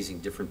these amazing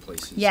different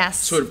places. Yes.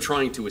 Sort of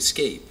trying to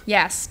escape.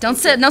 Yes. Don't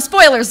sit. No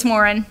spoilers,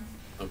 Morin.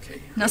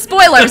 Okay. No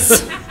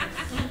spoilers.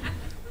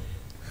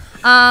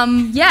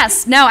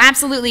 Yes. No,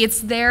 absolutely. It's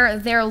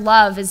their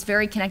love is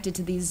very connected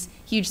to these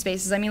huge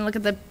spaces. I mean, look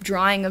at the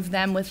drawing of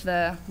them with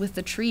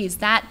the trees.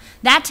 That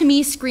to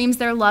me screams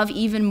their love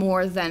even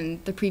more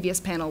than the previous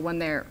panel when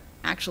they're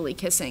actually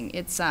kissing.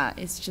 It's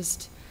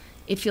just,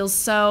 it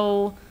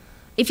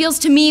feels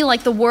to me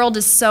like the world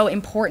is so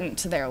important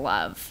to their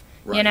love,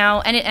 right. You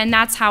know, and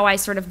that's how I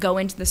sort of go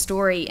into the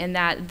story, in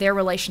that their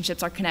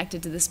relationships are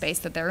connected to the space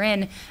that they're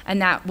in,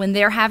 and that when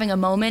they're having a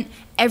moment,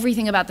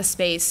 everything about the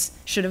space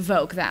should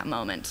evoke that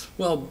moment.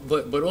 Well,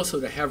 but also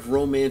to have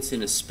romance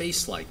in a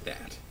space like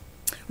that.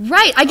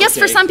 Right. I guess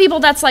for some people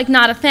that's like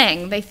not a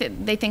thing. They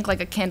think like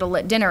a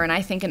candlelit dinner, and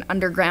I think an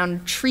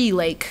underground tree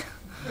lake.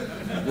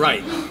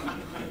 Right.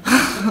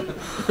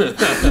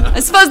 I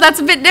suppose that's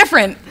a bit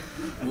different.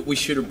 We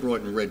should have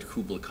brought in Red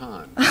Kubla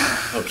Khan.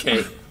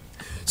 Okay.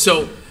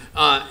 So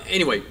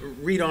anyway,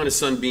 read On a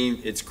Sunbeam.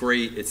 It's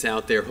great. It's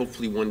out there.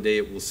 Hopefully one day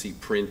it will see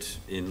print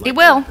in like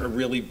a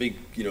really big,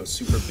 you know,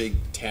 super big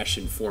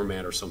Taschen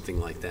format or something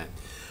like that.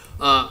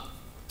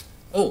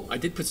 Oh, I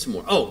did put some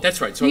more. Oh,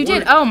 that's right. So you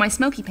did. Oh, my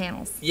smoky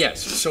panels.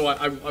 Yes. So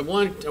I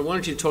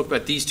wanted you to talk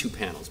about these two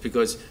panels,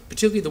 because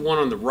particularly the one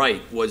on the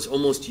right was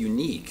almost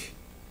unique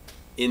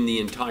in the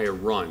entire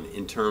run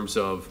in terms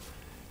of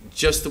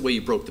just the way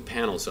you broke the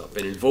panels up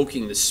and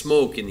invoking the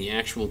smoke in the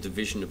actual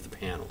division of the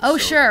panels. Oh,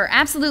 so, sure,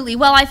 absolutely.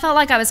 Well, I felt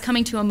like I was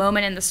coming to a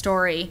moment in the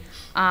story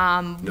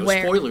no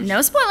spoilers.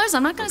 No spoilers.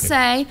 I'm not going to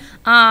say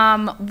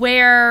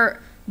where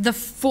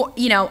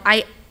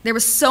there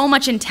was so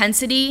much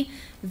intensity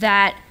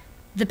that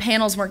the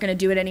panels weren't going to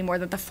do it anymore.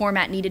 That the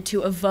format needed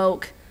to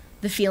evoke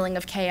the feeling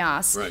of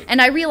chaos. Right.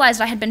 And I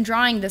realized I had been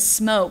drawing this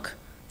smoke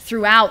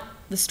throughout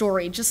the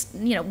story, just,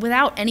 you know,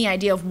 without any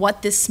idea of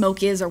what this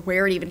smoke is or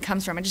where it even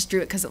comes from. I just drew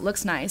it because it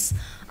looks nice.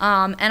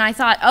 And I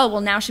thought, oh, well,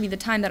 now should be the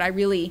time that I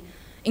really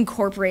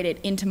incorporate it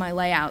into my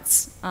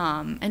layouts.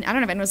 And I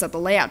don't know if anyone was at the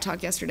layout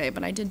talk yesterday,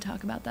 but I did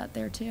talk about that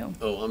there too.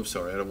 Oh, I'm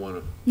sorry. I don't want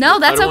to. No,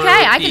 that's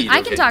okay.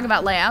 I can talk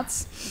about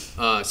layouts.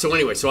 So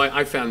anyway, so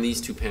I found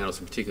these two panels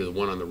in particular. The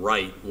one on the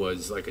right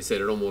was, like I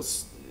said, it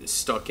almost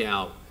stuck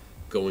out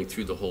going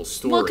through the whole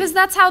story. Well, because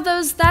that's how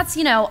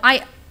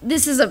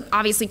this is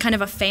obviously kind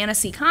of a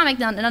fantasy comic.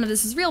 None of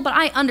this is real, but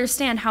I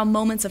understand how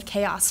moments of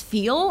chaos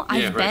feel.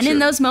 I've been in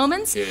those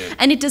moments,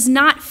 and it does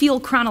not feel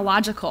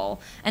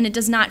chronological, and it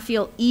does not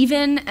feel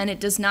even, and it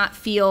does not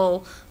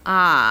feel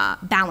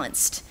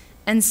balanced.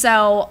 And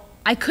so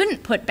I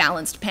couldn't put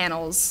balanced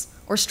panels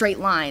or straight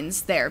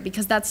lines there,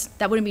 because that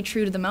wouldn't be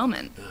true to the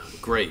moment.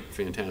 Great,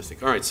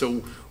 fantastic. All right,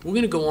 so we're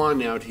going to go on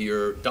now to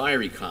your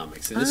diary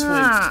comics, and this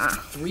one,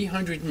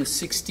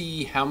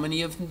 360. How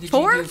many of them did you do?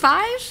 4 or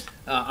 5?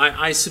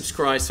 I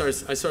subscribed.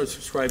 I started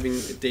subscribing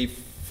at day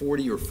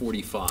 40 or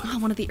 45. Oh,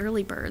 one of the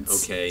early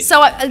birds. Okay.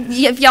 So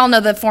if y'all know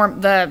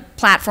the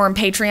platform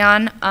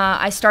Patreon,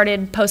 I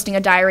started posting a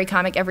diary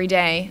comic every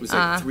day. It was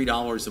like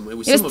 $3 a month. It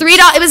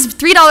was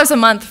 $3 a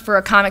month for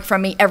a comic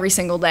from me every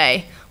single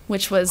day,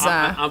 which was.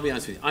 I'll be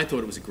honest with you. I thought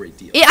it was a great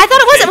deal. I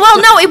thought it was.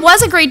 Well, no, it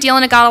was a great deal,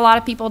 and it got a lot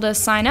of people to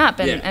sign up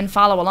and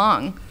follow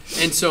along.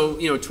 And so,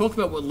 you know, talk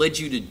about what led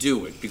you to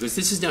do it, because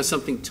this is now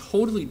something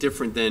totally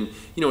different than,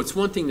 you know, it's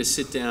one thing to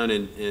sit down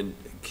and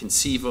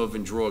conceive of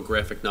and draw a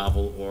graphic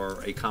novel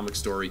or a comic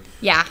story.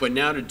 Yeah. But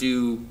now to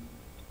do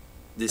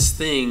this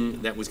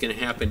thing that was going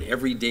to happen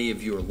every day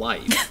of your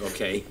life,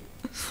 okay?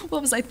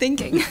 What was I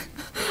thinking?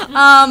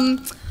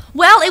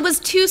 Well, it was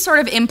two sort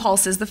of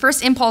impulses. The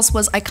first impulse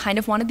was I kind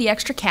of wanted the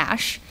extra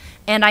cash,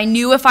 and I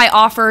knew if I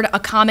offered a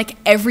comic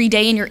every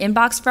day in your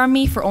inbox from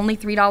me for only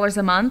 $3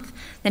 a month,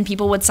 then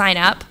people would sign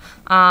up.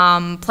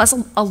 Plus,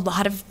 a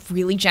lot of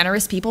really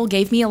generous people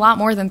gave me a lot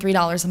more than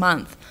 $3 a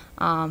month.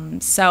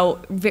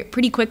 So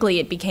pretty quickly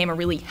it became a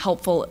really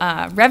helpful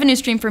revenue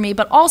stream for me.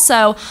 But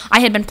also, I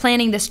had been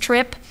planning this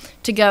trip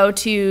to go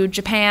to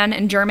Japan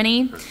and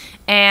Germany,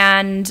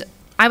 and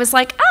I was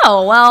like,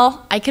 oh,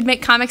 well, I could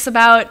make comics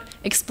about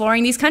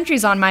exploring these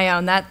countries on my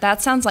own.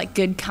 That sounds like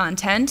good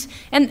content.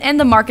 And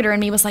the marketer in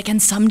me was like,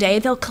 and someday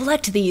they'll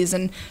collect these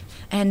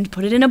and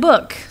put it in a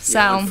book. So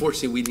yeah,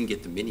 unfortunately, we didn't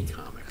get the mini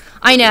comic.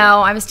 I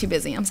know. I was too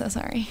busy. I'm so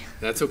sorry.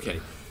 That's okay.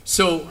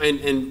 So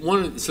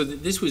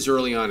this was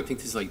early on. I think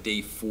this is like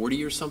day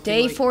 40 or something.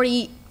 Day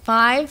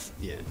 45.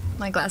 Yeah.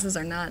 My glasses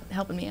are not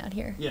helping me out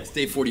here. Yes,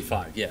 day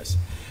 45. Yes.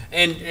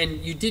 And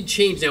you did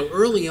change. Now,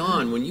 early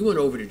on, when you went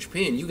over to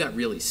Japan, you got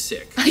really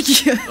sick.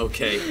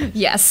 Okay.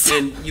 Yes.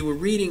 And you were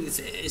reading.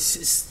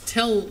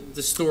 Tell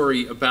the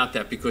story about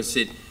that, because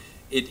it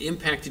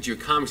impacted your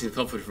comics in a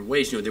couple of different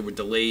ways. You know, there were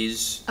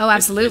delays. Oh,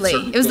 absolutely.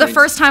 It was the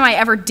first time I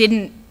ever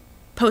didn't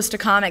post a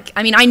comic.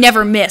 I mean, I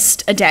never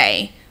missed a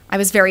day. I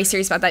was very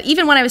serious about that.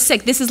 Even when I was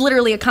sick, this is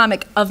literally a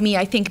comic of me,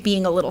 I think,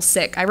 being a little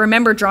sick. I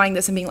remember drawing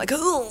this and being like,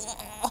 oh,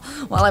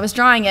 while I was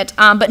drawing it.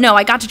 But no,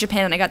 I got to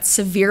Japan and I got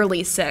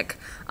severely sick.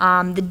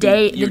 The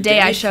day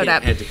I showed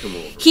up. Had to come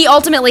over. He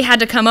ultimately had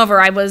to come over.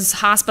 I was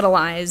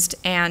hospitalized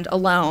and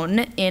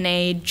alone in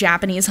a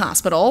Japanese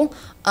hospital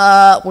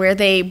where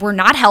they were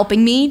not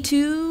helping me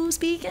to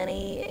speak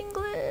any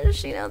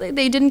English. You know,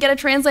 they didn't get a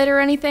translator or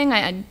anything.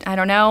 I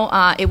don't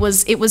know. It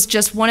was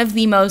just one of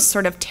the most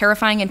sort of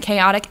terrifying and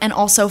chaotic and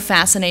also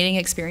fascinating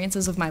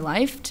experiences of my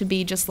life, to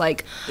be just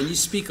like. And you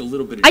speak a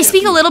little bit of Japanese. I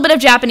speak a little bit of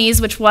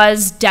Japanese, which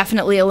was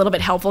definitely a little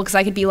bit helpful, because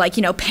I could be like,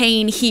 you know,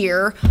 pain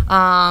here,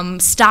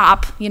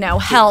 stop, you know,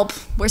 help,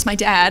 where's my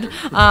dad,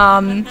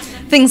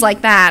 things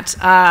like that,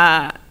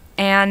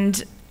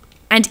 and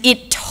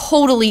it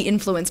totally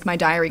influenced my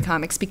diary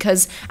comics,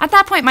 because at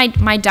that point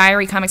my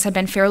diary comics had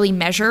been fairly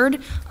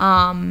measured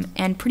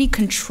and pretty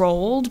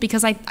controlled,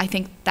 because I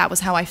think that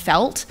was how I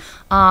felt.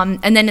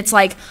 And then it's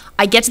like,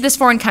 I get to this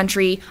foreign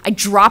country, I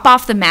drop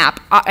off the map,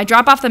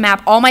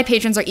 all my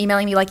patrons are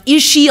emailing me like,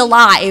 is she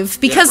alive?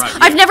 Because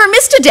I've never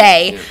missed a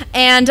day. Yeah.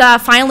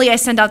 And finally I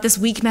send out this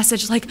weak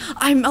message like,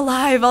 I'm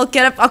alive, I'll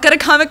get a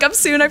comic up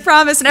soon, I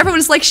promise. And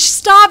everyone's like,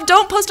 stop,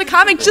 don't post a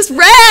comic, just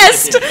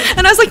rest.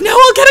 And I was like, no,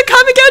 I'll get a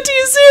comic out to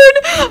you soon.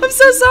 I'm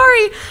so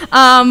sorry.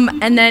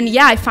 And then,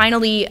 yeah,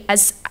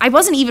 I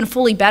wasn't even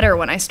fully better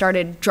when I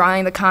started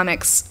drawing the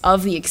comics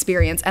of the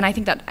experience, and I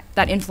think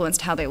that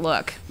influenced how they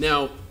look.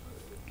 Now,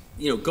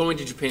 you know, going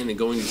to Japan and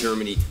going to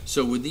Germany,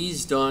 so were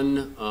these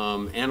done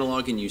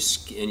analog and you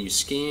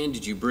scanned?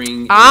 Did you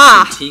bring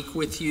a critique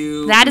with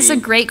you? That is a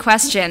great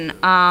question.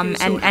 And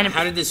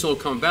how did this all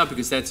come about?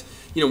 Because that's,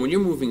 you know, when you're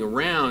moving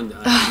around,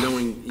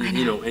 knowing,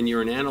 you know, and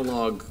you're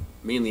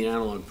mainly an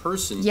analog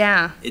person,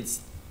 yeah,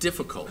 it's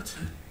difficult.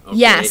 Okay?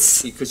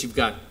 Yes. Because you've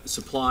got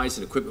supplies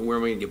and equipment, where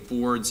am I going to get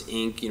boards,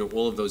 ink, you know,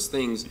 all of those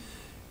things.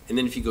 And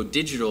then if you go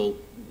digital,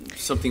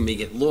 something may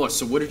get lost.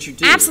 So what did you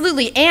do?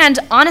 Absolutely. And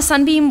On a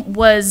Sunbeam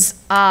was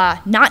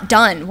not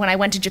done when I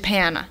went to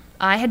Japan.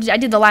 I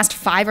did the last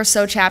 5 or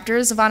so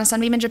chapters of On a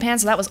Sunbeam in Japan,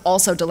 so that was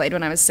also delayed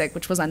when I was sick,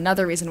 which was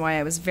another reason why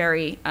I was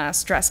very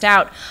stressed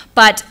out.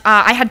 But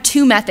I had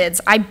 2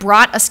 methods. I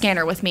brought a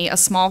scanner with me, a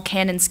small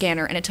Canon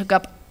scanner, and it took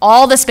up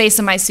all the space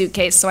in my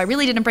suitcase, so I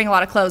really didn't bring a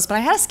lot of clothes, but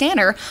I had a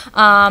scanner.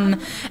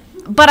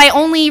 But I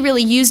only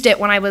really used it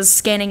when I was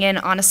scanning in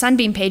On a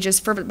Sunbeam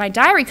pages. For my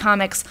diary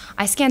comics,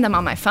 I scanned them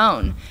on my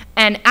phone.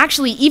 And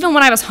actually, even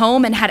when I was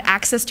home and had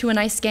access to a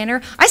nice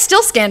scanner, I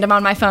still scanned them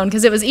on my phone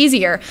because it was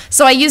easier.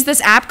 So I used this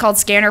app called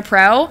Scanner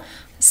Pro,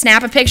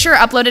 snap a picture,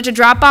 upload it to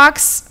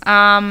Dropbox,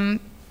 and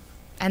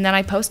then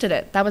I posted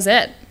it. That was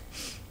it.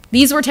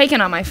 These were taken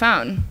on my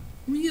phone.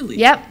 Really?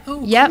 Yep.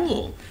 Oh, yep.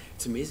 Cool.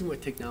 It's amazing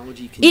what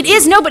technology can do. It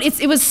is, no, but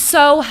it was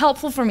so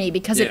helpful for me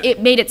because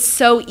it made it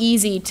so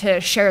easy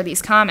to share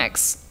these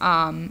comics.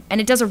 And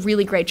it does a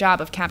really great job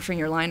of capturing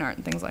your line art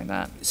and things like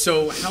that.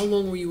 So how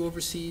long were you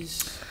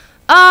overseas?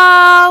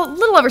 A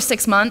little over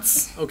 6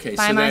 months. Okay,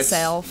 by so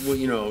myself. That's, well,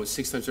 you know,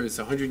 6 times 30, it's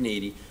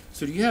 180.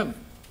 So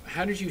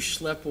how did you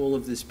schlep all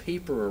of this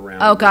paper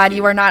around? Oh, God,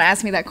 you are not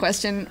asking me that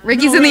question.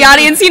 Ricky's in the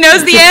audience. He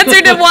knows the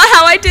answer to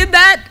how I did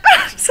that.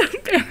 I'm so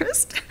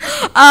embarrassed.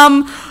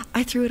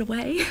 I threw it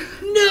away.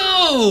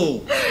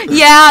 No!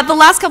 Yeah, the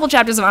last couple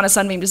chapters of On a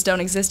Sunbeam just don't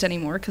exist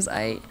anymore because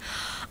I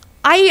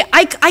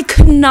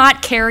could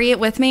not carry it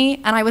with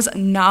me, and I was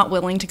not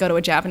willing to go to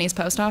a Japanese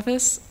post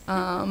office.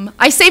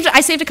 I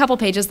saved a couple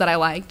pages that I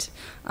liked,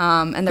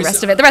 and the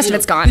rest of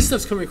it's gone. This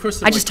stuff's coming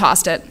across. I just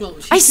tossed it. Well,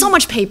 I have so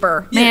much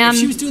paper, man. If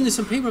she was doing this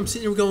on paper, I'm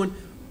sitting there going,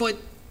 but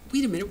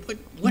wait a minute, what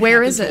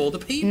Where happened is to it? all the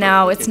paper?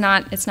 No, Okay. it's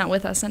not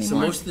with us So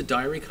anymore. most of the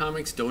diary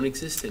comics don't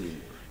exist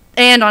anymore.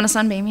 And on a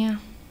Sunbeam, yeah.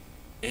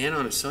 And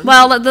on a Sunday.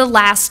 Well, the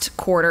last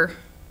quarter.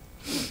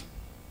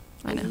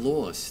 I know.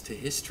 Lost to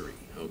history.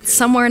 Okay.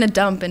 Somewhere in a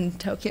dump in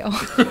Tokyo.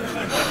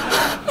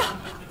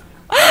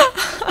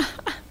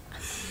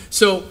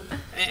 So,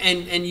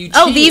 and you.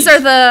 Oh, these are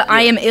changed. the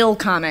I Am Ill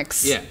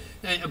comics. Yeah,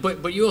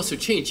 but you also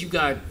changed. You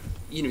got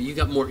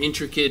more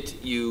intricate.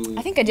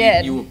 I think I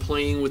did. You were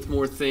playing with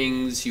more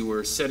things. You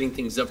were setting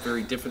things up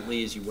very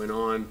differently as you went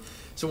on.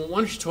 So why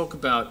don't you talk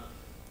about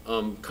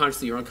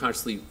consciously or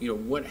unconsciously,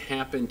 what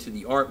happened to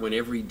the art when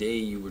every day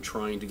you were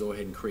trying to go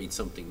ahead and create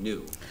something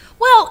new?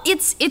 Well,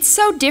 it's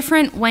so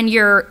different when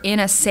you're in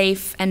a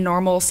safe and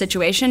normal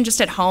situation. Just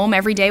at home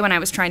every day when I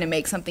was trying to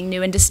make something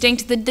new and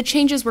distinct, the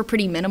changes were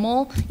pretty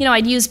minimal.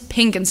 I'd use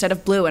pink instead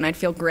of blue and I'd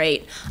feel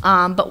great.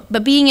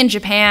 But being in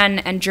Japan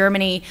and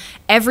Germany,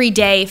 every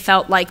day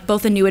felt like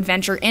both a new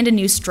adventure and a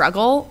new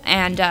struggle.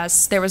 And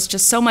there was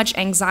just so much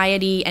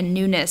anxiety and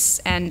newness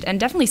and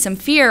definitely some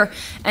fear.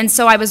 And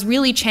so I was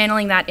really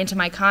channeling that into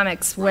my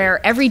comics,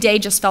 where every day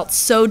just felt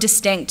so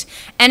distinct.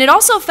 And it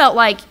also felt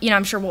like,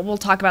 I'm sure we'll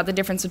talk about the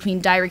difference between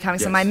diary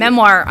comics and my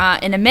memoir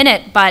in a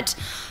minute, but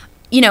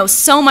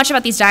so much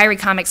about these diary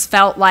comics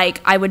felt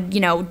like I would,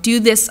 do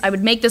this, I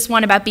would make this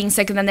one about being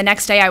sick, and then the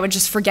next day I would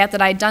just forget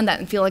that I'd done that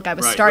and feel like I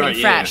was starting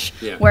fresh.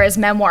 Yeah. Whereas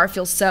memoir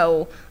feels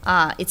so,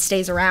 it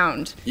stays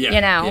around,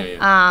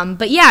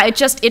 But yeah,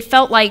 it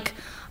felt like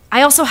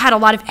I also had a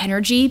lot of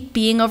energy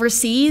being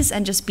overseas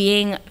and just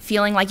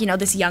feeling like,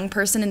 this young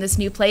person in this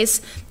new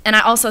place. And I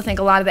also think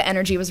a lot of the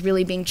energy was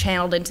really being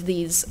channeled into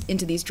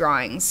these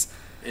drawings.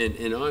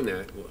 And on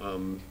that,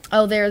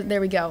 oh,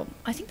 there we go.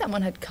 I think that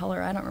one had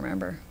color. I don't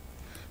remember.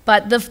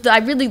 But the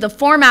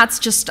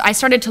formats just, I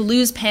started to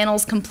lose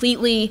panels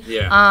completely.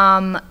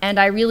 Yeah. And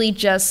I really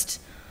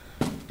just,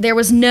 there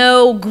was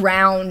no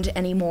ground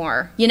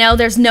anymore. There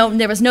was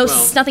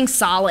nothing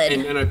solid.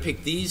 And I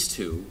picked these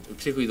two,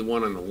 particularly the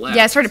one on the left.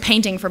 Yeah, I started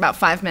painting for about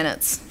 5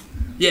 minutes.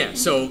 Yeah,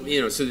 so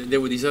there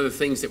were these other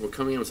things that were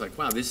coming in. I was like,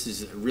 wow, this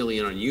is really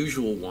an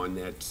unusual one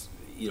that,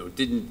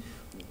 didn't.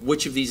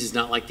 Which of these is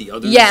not like the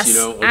others? Yes,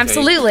 Okay.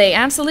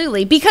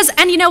 absolutely. Because,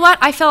 and you know what?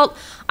 I felt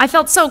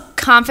so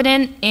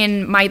confident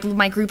in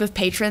my group of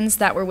patrons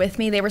that were with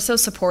me. They were so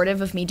supportive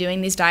of me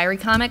doing these diary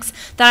comics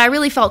that I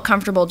really felt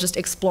comfortable just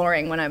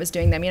exploring when I was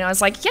doing them. I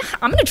was like, yeah,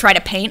 I'm going to try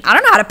to paint. I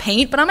don't know how to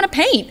paint, but I'm going to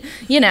paint,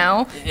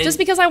 just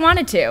because I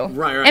wanted to.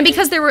 Right. And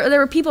because there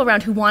were people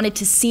around who wanted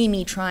to see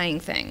me trying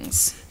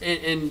things.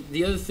 And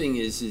the other thing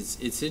is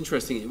it's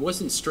interesting. It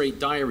wasn't straight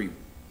diary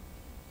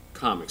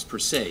comics per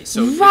se.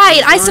 So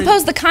right, I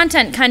suppose the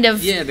content kind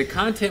of. Yeah, the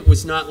content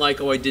was not like,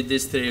 oh, I did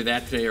this today or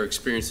that today, or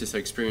experienced this, I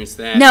experienced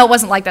that. No, it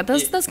wasn't like that.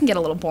 Those can get a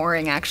little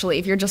boring, actually,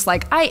 if you're just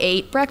like, I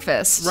ate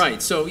breakfast.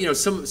 Right. So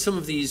some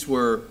of these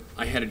were,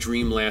 I had a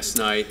dream last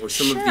night, or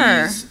some of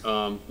these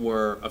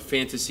were a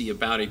fantasy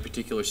about a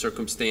particular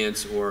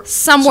circumstance, or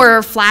some were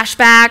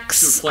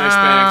flashbacks.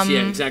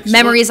 Yeah, exactly.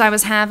 Memories I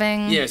was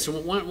having. Yeah. So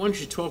why don't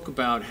you talk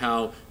about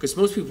how? Because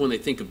most people, when they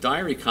think of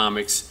diary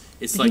comics,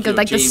 it's like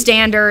the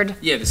standard.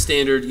 Yeah, the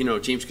standard.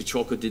 James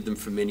Kacholka did them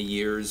for many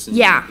years. And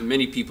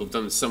many people have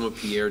done them. Some of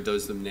Pierre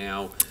does them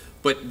now.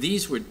 But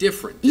these were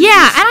different. And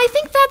I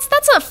think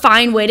that's a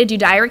fine way to do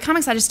diary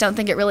comics. I just don't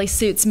think it really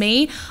suits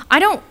me.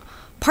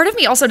 Part of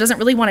me also doesn't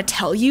really want to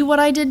tell you what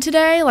I did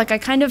today. Like, I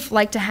kind of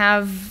like to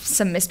have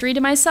some mystery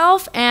to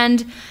myself.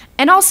 And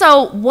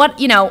also,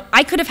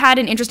 I could have had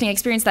an interesting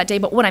experience that day,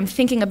 but what I'm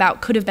thinking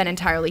about could have been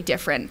entirely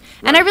different.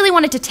 Right. And I really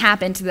wanted to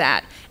tap into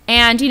that.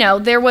 And,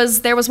 there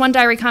was one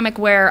diary comic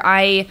where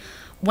I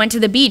went to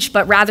the beach,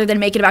 but rather than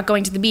make it about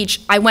going to the beach,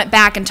 I went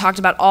back and talked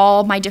about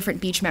all my different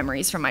beach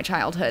memories from my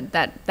childhood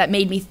that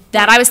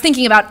I was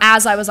thinking about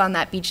as I was on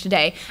that beach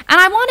today. And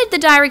I wanted the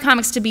diary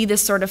comics to be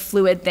this sort of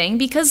fluid thing,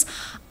 because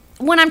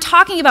when I'm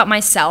talking about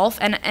myself,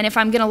 and if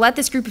I'm going to let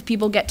this group of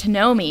people get to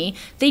know me,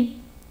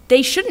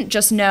 they shouldn't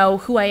just know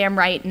who I am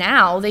right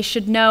now. They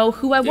should know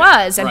who I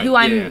was and who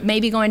I'm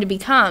maybe going to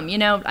become.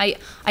 I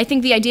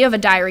think the idea of a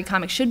diary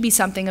comic should be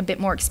something a bit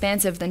more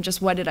expansive than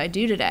just what did I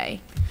do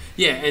today.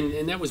 Yeah,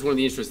 and that was one of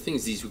the interesting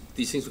things.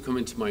 These things would come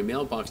into my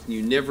mailbox, and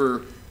you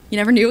never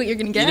knew what you're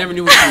going to get. You never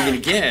knew what you were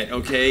going to get.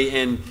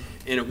 Okay, and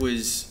it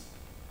was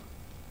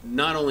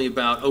not only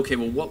about, okay,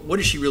 well, what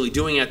is she really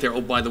doing out there?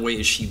 Oh, by the way,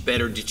 is she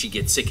better? Did she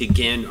get sick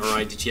again? All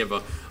right, did she have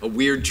a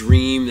weird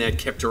dream that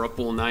kept her up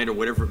all night, or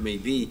whatever it may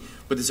be?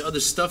 But this other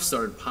stuff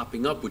started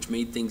popping up, which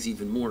made things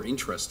even more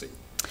interesting.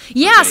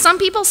 Yeah, okay. Some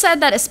people said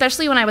that,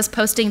 especially when I was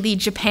posting the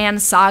Japan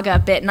saga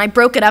bit, and I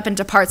broke it up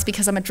into parts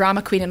because I'm a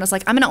drama queen, and I was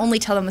like, I'm going to only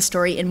tell them the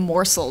story in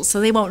morsels,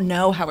 so they won't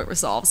know how it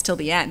resolves till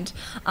the end.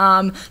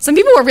 Some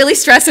people were really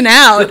stressing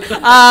out,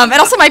 and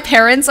also my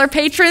parents are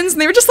patrons,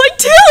 and they were just like,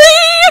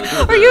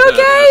 Tillie, are you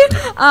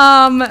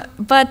okay?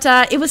 But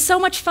it was so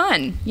much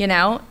fun,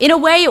 In a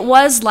way, it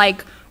was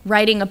like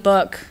writing a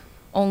book,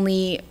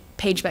 only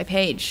page by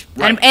page,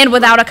 and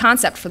without a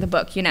concept for the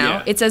book,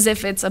 Yeah. It's as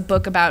if it's a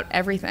book about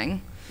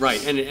everything.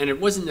 Right, and it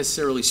wasn't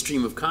necessarily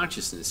stream of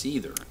consciousness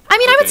either. I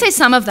mean, I would say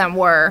some of them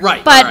were.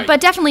 Right, but right.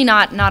 but definitely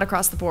not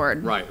across the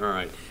board. Right, all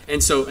right.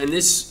 And so,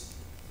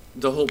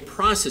 the whole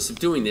process of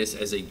doing this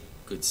as a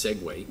good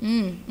segue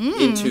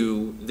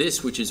into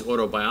this, which is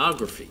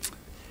autobiography.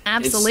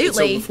 Absolutely. And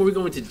so before we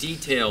go into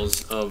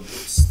details of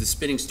the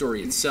spinning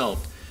story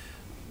itself,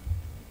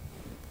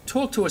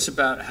 talk to us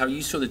about how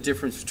you saw the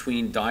difference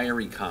between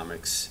diary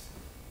comics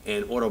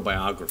and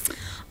autobiography.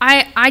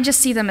 I just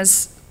see them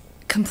as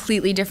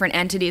completely different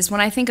entities.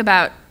 When I think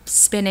about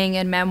spinning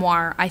and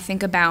memoir, I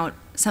think about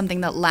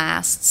something that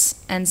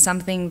lasts and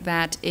something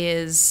that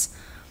is,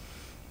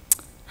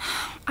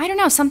 I don't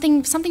know,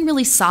 something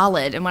really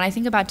solid. And when I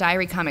think about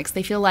diary comics,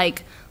 they feel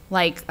like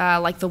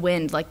the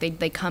wind, like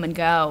they come and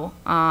go.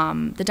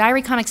 The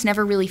diary comics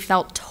never really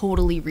felt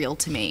totally real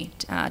to me,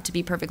 to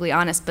be perfectly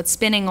honest. But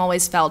spinning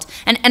always felt,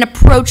 and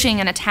approaching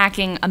and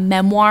attacking a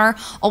memoir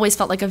always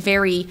felt like a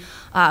very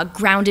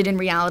grounded in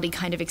reality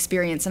kind of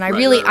experience. And I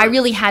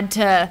really had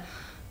to.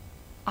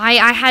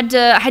 I had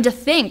to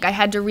think. I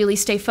had to really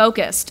stay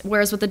focused.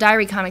 Whereas with the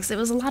diary comics, it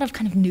was a lot of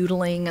kind of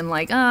noodling and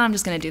like, oh, I'm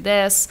just going to do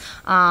this.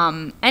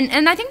 And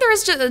I think there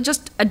is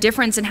just a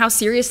difference in how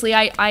seriously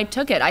I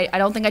took it. I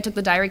don't think I took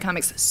the diary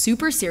comics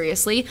super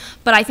seriously,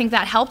 but I think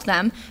that helped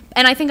them.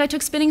 And I think I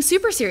took spinning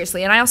super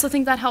seriously, and I also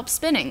think that helped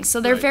spinning.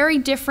 So they're very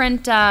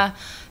different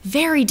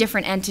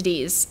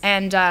entities.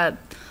 And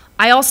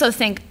I also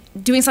think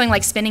doing something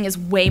like spinning is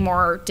way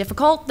more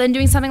difficult than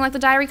doing something like the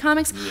diary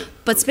comics,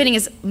 but spinning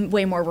is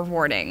way more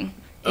rewarding.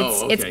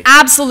 It's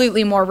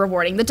absolutely more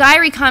rewarding. The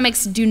diary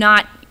comics do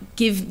not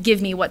give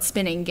me what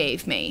spinning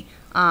gave me.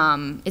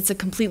 It's a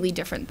completely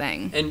different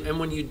thing. And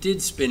when you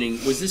did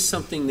spinning, was this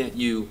something that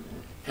you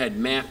had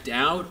mapped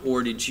out,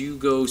 or did you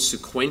go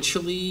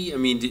sequentially? I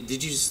mean,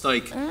 did you just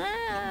like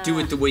do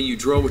it the way you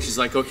draw, which is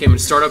like, okay, I'm going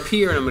to start up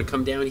here and I'm going to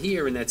come down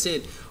here and that's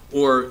it?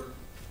 Or,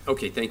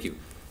 okay, thank you.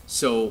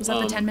 So, was that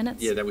the 10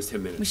 minutes? Yeah, that was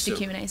 10 minutes. We should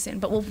do Q&A soon,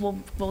 but we'll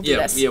do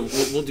this. Yeah,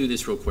 we'll do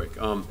this real quick.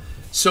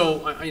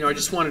 So, I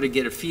just wanted to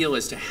get a feel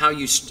as to how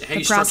you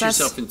structure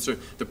yourself into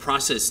the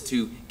process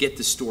to get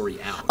the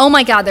story out. Oh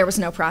my God, there was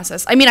no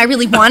process. I mean, I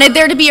really wanted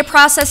there to be a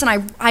process, and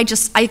I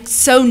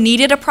so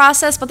needed a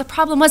process, but the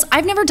problem was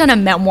I've never done a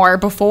memoir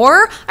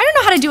before. I don't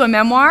know how to do a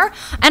memoir,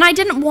 and I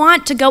didn't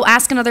want to go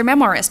ask another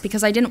memoirist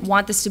because I didn't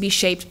want this to be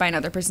shaped by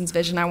another person's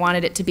vision. I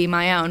wanted it to be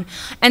my own.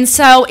 And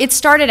so it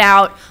started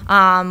out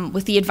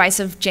with the advice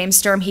of James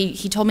Sturm.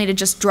 He told me to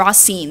just draw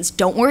scenes.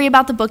 Don't worry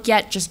about the book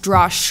yet, just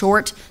draw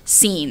short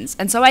scenes.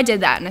 And so I did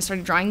that, and I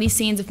started drawing these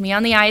scenes of me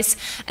on the ice,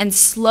 and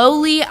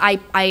slowly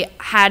I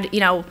had,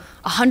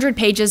 100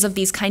 pages of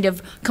these kind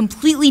of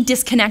completely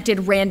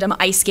disconnected random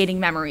ice skating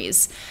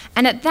memories.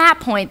 And at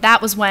that point,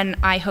 that was when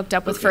I hooked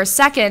up with First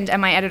Second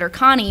and my editor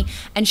Connie,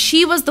 and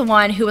she was the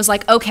one who was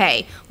like,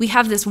 okay, we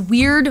have this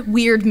weird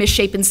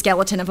misshapen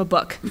skeleton of a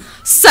book.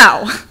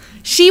 So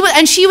she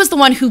was the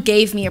one who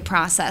gave me a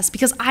process,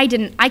 because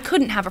I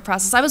couldn't have a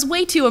process. I was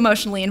way too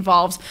emotionally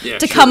involved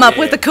to come up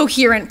with a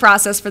coherent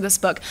process for this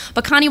book.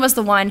 But Connie was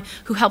the one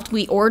who helped.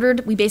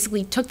 We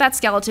basically took that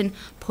skeleton,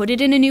 put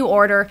it in a new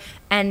order,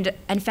 and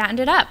fattened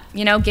it up,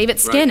 gave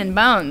it skin and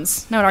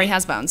bones. No, it already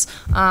has bones.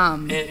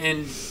 And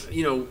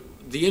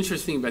the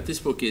interesting thing about this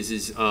book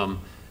is to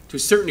a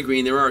certain degree,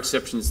 and there are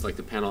exceptions like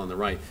the panel on the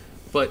right,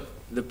 but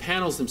the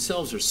panels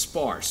themselves are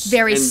sparse.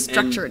 Very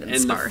structured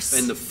and sparse.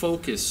 And the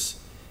focus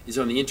is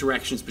on the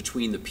interactions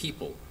between the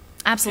people.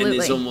 Absolutely.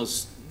 And there's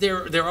almost,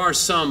 there are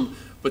some,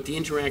 but the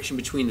interaction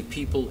between the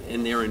people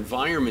and their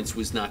environments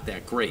was not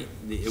that great.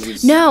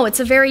 No, it's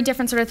a very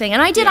different sort of thing.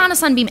 And I did On a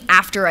Sunbeam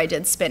after I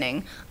did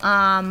spinning.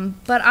 So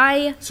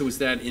was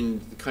that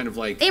in kind of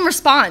like... In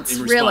response,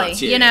 really.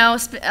 Yeah.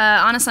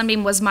 On a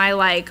Sunbeam was my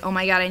like, oh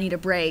my God, I need a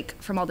break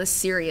from all this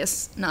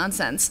serious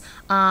nonsense.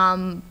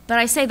 But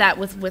I say that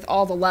with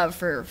all the love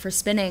for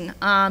spinning.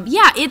 I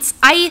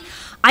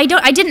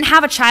didn't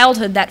have a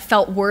childhood that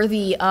felt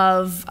worthy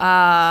of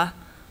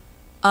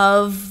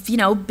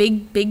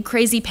big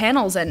crazy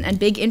panels and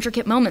big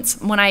intricate moments.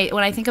 When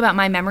I think about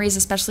my memories,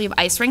 especially of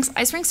ice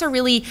rinks are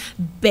really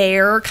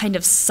bare, kind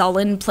of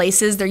sullen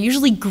places. They're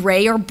usually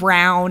gray or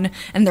brown,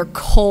 and they're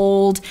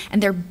cold,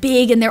 and they're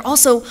big, and they're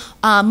also,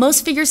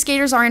 most figure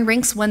skaters are in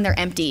rinks when they're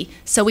empty.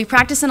 So we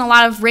practice in a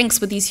lot of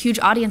rinks with these huge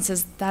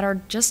audiences that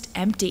are just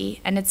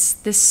empty, and it's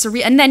this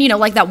surreal, and then,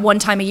 like that one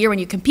time a year when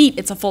you compete,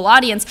 it's a full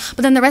audience,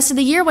 but then the rest of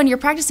the year when you're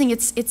practicing,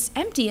 it's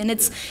empty, and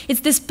it's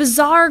this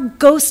bizarre,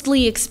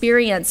 ghostly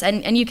experience.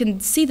 And you can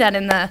see that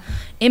in the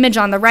image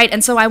on the right.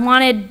 And so I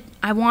wanted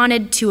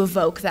to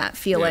evoke that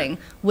feeling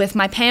with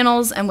my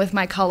panels and with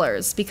my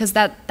colors, because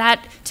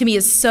that to me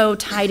is so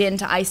tied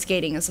into ice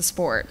skating as a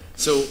sport.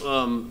 So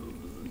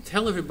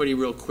tell everybody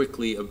real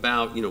quickly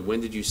about, when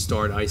did you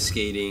start ice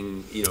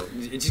skating?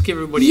 Just give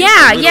everybody a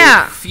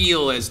little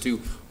feel as to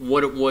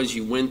what it was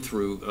you went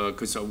through,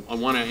 because I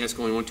want to ask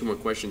only two more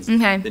questions.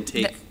 Okay.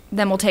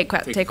 Then we'll take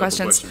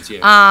questions.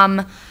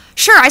 Yeah.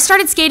 Sure, I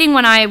started skating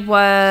when I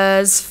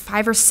was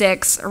 5 or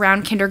 6,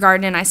 around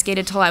kindergarten, and I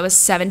skated till I was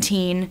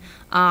 17.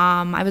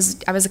 I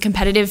was a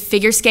competitive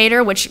figure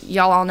skater, which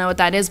y'all all know what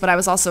that is, but I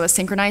was also a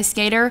synchronized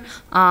skater,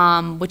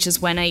 which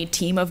is when a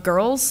team of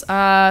girls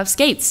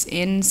skates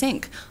in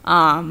sync.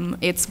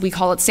 We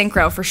call it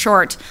synchro for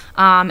short.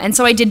 And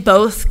so I did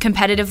both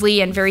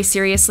competitively and very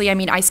seriously. I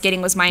mean, ice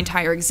skating was my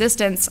entire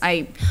existence.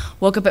 I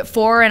woke up at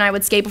 4 and I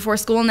would skate before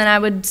school, and then I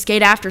would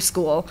skate after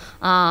school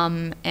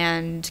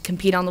and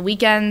compete on the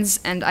weekends,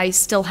 and I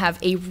still have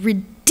a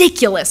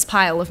ridiculous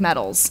pile of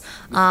medals.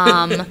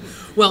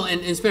 Well,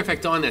 and as a matter of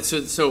fact, on that,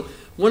 so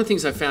one of the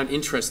things I found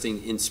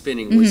interesting in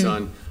spinning was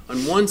on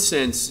one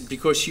sense,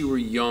 because you were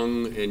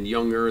young and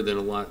younger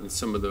than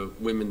some of the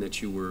women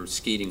that you were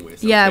skating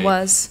with. Yeah, I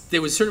was.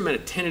 There was a certain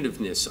amount of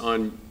tentativeness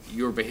on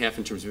your behalf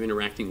in terms of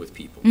interacting with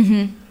people.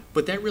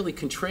 But that really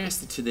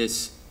contrasted to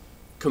this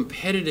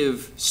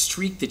competitive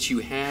streak that you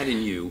had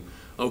in you,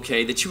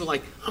 okay, that you were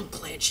like, I'm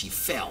glad she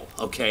fell,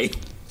 okay?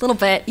 A little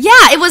bit.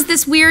 Yeah, it was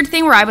this weird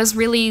thing where I was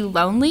really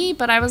lonely,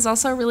 but I was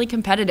also really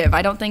competitive.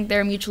 I don't think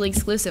they're mutually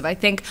exclusive. I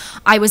think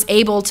I was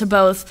able to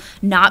both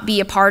not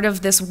be a part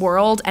of this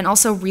world and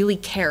also really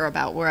care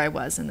about where I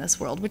was in this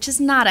world, which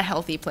is not a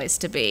healthy place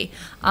to be.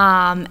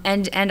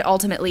 And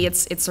ultimately,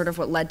 it's sort of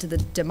what led to the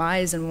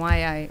demise and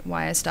why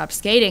I stopped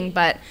skating.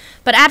 But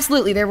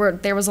absolutely,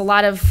 there was a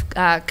lot of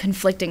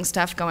conflicting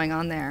stuff going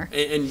on there.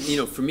 And you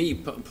know, for me,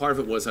 part of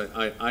it was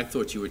I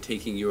thought you were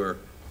taking your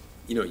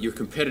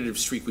competitive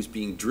streak was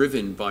being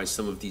driven by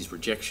some of these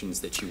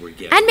rejections that you were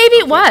getting. And maybe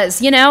it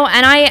was,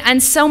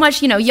 and so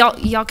much,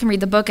 y'all can read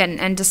the book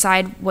and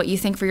decide what you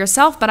think for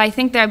yourself, but I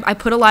think that I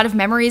put a lot of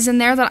memories in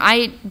there that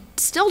I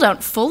still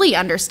don't fully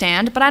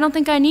understand, but I don't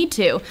think I need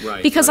to.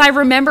 Right, because right. I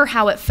remember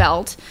how it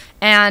felt,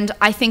 and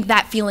I think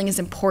that feeling is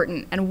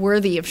important and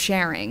worthy of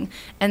sharing,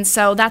 and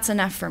so that's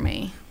enough for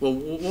me. Well,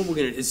 what we're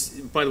going to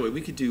is, by the way,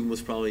 we could do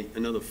most probably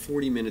another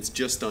 40 minutes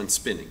just on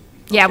spinning.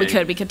 Yeah,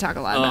 okay? we could talk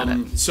a lot about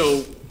it.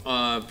 So,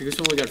 because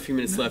we've only got a few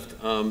minutes left,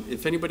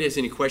 if anybody has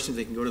any questions,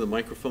 they can go to the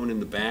microphone in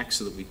the back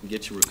so that we can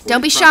get you recorded.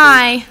 Don't be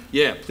properly. shy.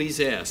 Yeah, please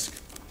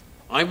ask.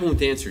 I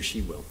won't answer,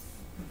 she will.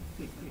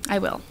 I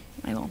will.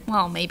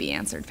 Well, maybe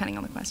answer, depending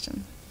on the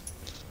question.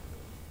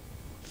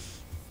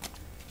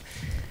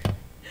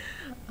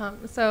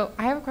 So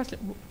I have a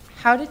question.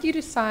 How did you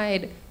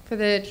decide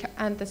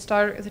at the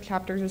start of the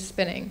chapters of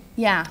spinning?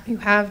 Yeah. You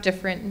have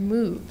different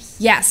moves.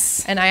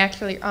 Yes. And I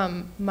actually,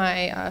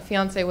 my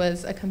fiance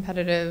was a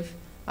competitive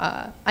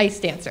ice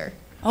dancer.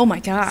 Oh my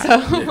God.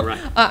 So Yeah,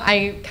 right.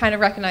 I kind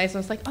of recognized, I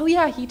was like, oh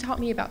yeah, he taught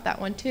me about that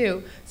one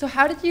too. So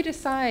how did you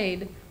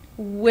decide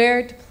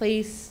where to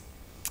place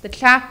the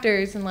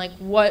chapters and like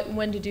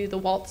when to do the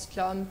waltz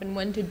jump and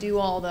when to do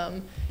all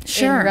them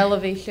Sure.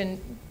 in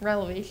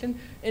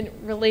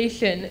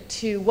relation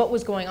to what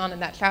was going on in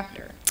that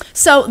chapter?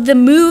 So the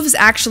moves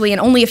actually,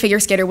 and only a figure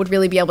skater would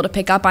really be able to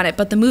pick up on it,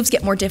 but the moves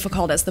get more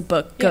difficult as the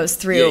book goes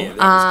through. Yeah,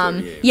 that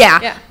was good,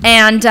 yeah.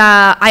 And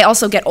I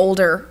also get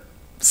older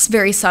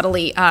very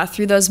subtly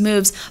through those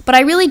moves. But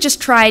I really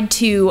just tried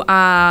to,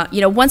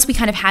 once we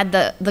kind of had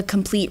the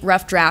complete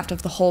rough draft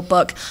of the whole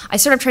book, I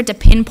sort of tried to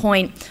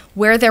pinpoint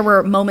where there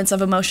were moments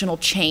of emotional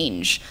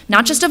change.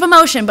 Not just of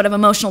emotion, but of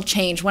emotional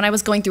change, when I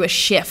was going through a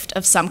shift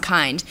of some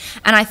kind.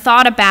 And I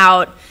thought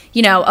about,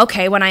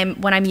 okay, when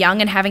I'm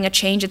young and having a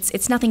change,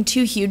 it's nothing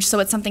too huge, so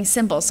it's something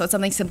simple. So it's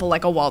something simple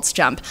like a waltz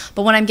jump.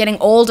 But when I'm getting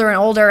older and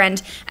older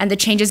and the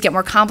changes get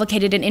more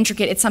complicated and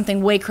intricate, it's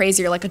something way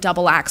crazier like a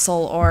double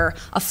axel or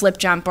a flip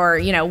jump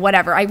or,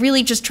 whatever. I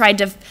really just tried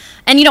to,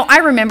 and I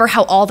remember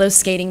how all those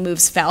skating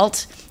moves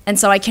felt. And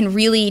so I can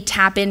really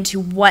tap into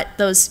what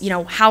those,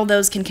 how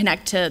those can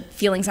connect to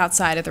feelings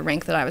outside of the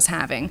rink that I was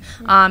having.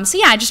 So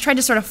yeah, I just tried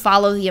to sort of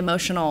follow the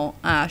emotional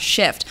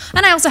shift.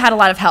 And I also had a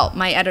lot of help.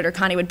 My editor,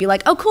 Connie, would be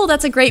like, oh, cool,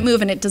 that's a great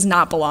move, and it does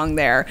not belong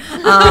there.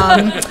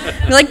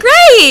 We're like,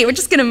 great, we're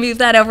just going to move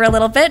that over a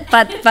little bit.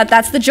 But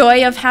that's the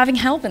joy of having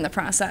help in the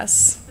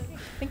process. Okay,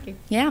 thank you.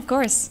 Yeah, of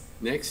course.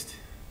 Next.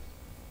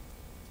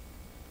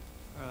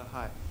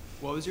 Hi.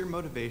 What was your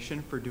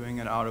motivation for doing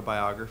an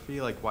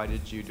autobiography? Like, why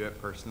did you do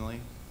it personally?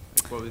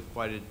 Like, what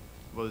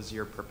was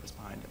your purpose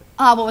behind it?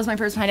 What was my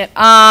purpose behind it?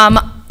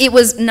 It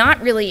was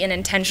not really an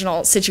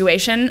intentional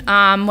situation.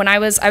 When I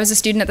was a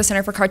student at the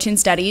Center for Cartoon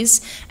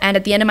Studies, and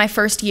at the end of my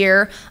first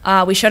year,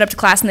 we showed up to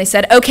class and they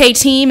said, okay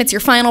team, it's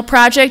your final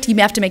project, you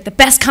have to make the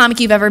best comic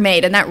you've ever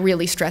made, and that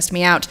really stressed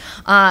me out.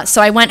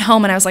 So I went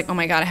home and I was like, oh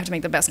my God, I have to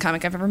make the best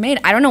comic I've ever made.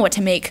 I don't know what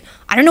to make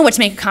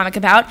a comic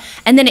about.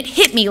 And then it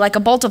hit me like a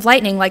bolt of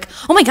lightning, like,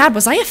 oh my God,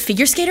 was I a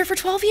figure skater for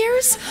 12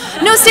 years?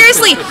 No,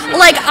 seriously,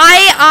 like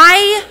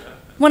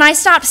when I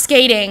stopped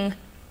skating,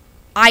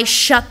 I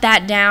shut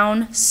that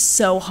down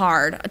so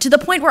hard, to the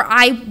point where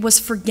I was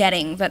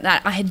forgetting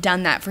that I had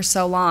done that for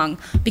so long,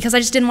 because I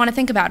just didn't want to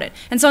think about it.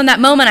 And so in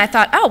that moment I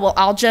thought, oh, well,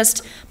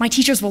 my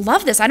teachers will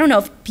love this. I don't know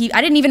if,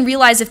 I didn't even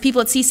realize if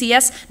people at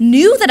CCS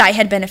knew that I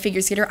had been a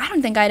figure skater. I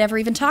don't think I'd ever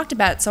even talked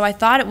about it. So I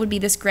thought it would be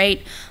this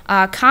great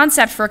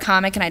concept for a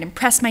comic, and I'd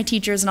impress my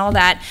teachers and all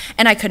that,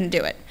 and I couldn't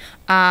do it,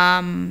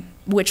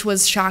 which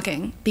was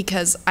shocking,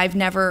 because I've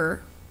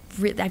never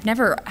I've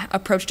never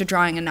approached a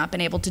drawing and not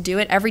been able to do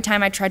it. Every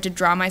time I tried to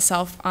draw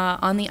myself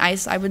on the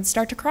ice, I would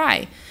start to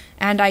cry,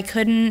 and I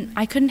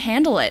couldn't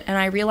handle it. And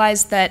I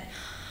realized that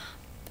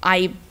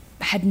I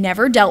had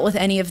never dealt with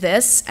any of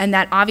this, and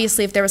that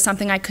obviously if there was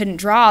something I couldn't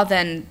draw,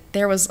 then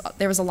there was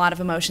a lot of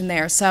emotion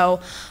there. So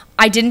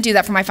I didn't do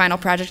that for my final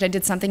project. I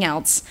did something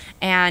else.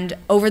 And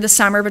over the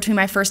summer between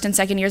my first and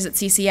second years at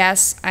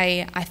CCS,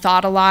 I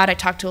thought a lot. I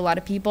talked to a lot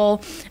of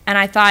people. And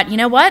I thought, you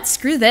know what?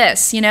 Screw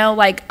this. You know,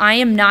 like, I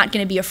am not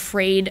going to be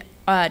afraid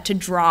to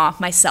draw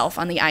myself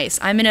on the ice.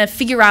 I'm going to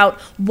figure out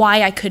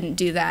why I couldn't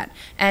do that.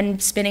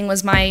 And spinning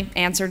was my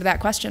answer to that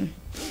question.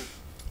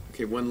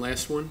 Okay, one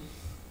last one.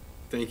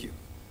 Thank you.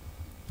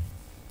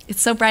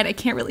 It's so bright I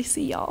can't really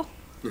see y'all.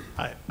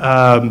 Hi.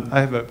 I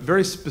have a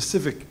very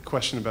specific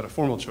question about a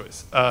formal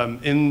choice.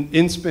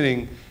 In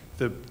spinning,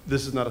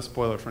 this is not a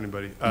spoiler for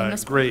anybody. No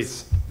spoilers.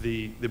 Grace,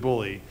 the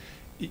bully,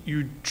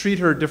 you treat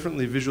her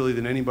differently visually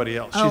than anybody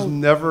else. Oh. She's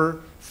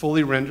never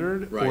fully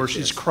rendered, Right, or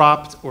she's yes.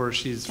 cropped, or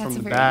she's That's from a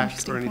the very back,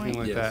 interesting or anything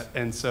point. like Yes. that.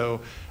 And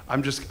so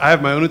I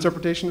have my own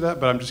interpretation of that,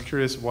 but I'm just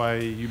curious why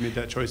you made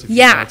that choice. If you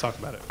Yeah. want to talk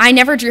about it. I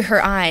never drew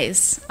her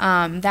eyes.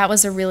 That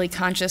was a really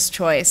conscious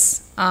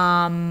choice.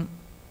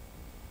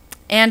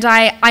 And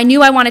I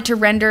knew I wanted to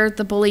render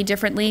the bully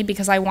differently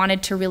because I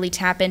wanted to really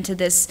tap into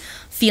this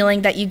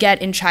feeling that you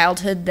get in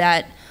childhood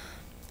that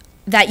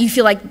you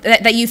feel like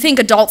that you think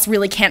adults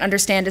really can't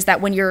understand, is that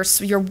when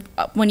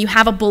when you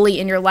have a bully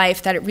in your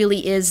life, that it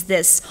really is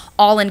this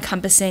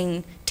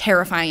all-encompassing,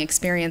 terrifying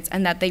experience,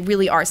 and that they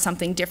really are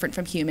something different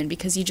from human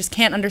because you just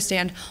can't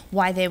understand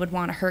why they would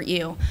want to hurt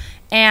you.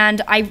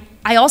 And I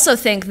also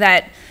think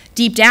that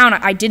deep down,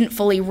 I didn't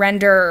fully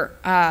render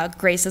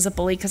Grace as a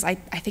bully because I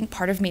think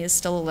part of me is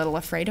still a little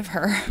afraid of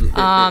her.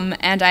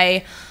 And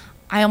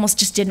I almost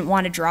just didn't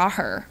want to draw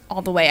her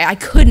all the way. I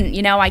couldn't,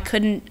 you know, I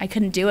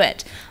couldn't do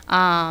it.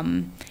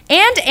 And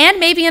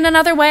maybe in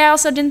another way, I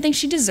also didn't think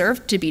she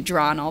deserved to be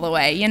drawn all the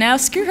way, you know?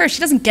 Screw her, she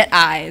doesn't get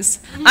eyes.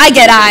 I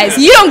get eyes,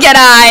 you don't get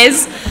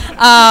eyes.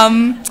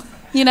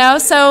 You know,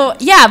 so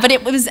yeah, but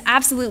it was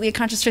absolutely a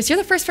conscious choice. You're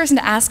the first person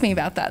to ask me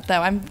about that,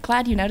 though. I'm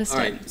glad you noticed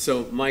All it. right,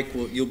 so Mike,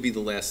 you'll be the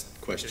last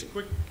question.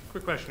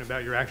 Quick question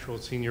about your actual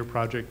senior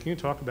project. Can you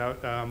talk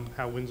about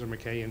how Winsor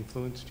McCay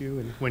influenced you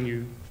and when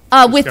you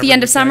With The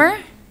End of Summer?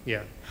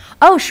 Yeah.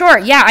 Oh, sure.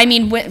 Yeah, I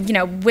mean, you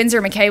know,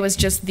 Winsor McCay was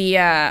just The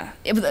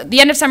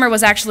End of Summer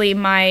was actually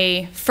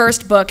my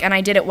first book, and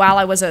I did it while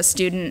I was a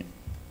student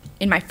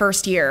in my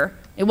first year.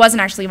 It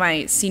wasn't actually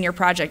my senior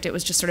project. It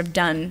was just sort of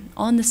done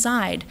on the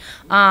side.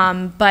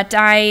 But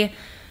I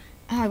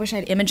wish I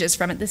had images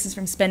from it. This is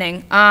from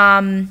Spinning.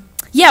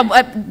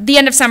 The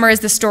End of Summer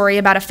is the story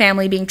about a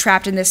family being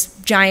trapped in this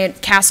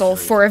giant castle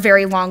for a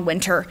very long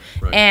winter.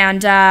 Right.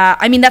 And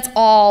I mean, that's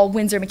all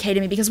Winsor McCay to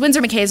me, because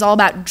Winsor McCay is all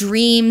about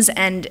dreams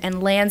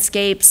and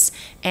landscapes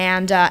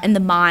and the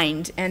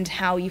mind and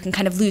how you can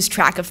kind of lose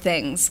track of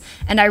things.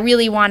 And I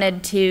really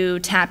wanted to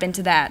tap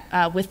into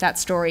that with that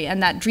story,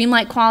 and that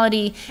dreamlike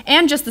quality,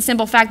 and just the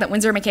simple fact that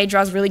Winsor McCay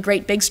draws really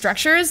great big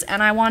structures,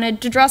 and I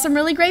wanted to draw some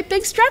really great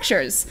big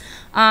structures.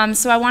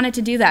 So I wanted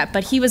to do that,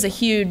 but he was a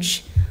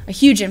huge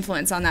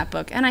influence on that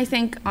book, and I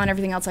think on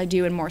everything else I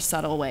do in more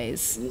subtle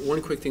ways.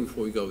 One quick thing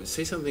before we go.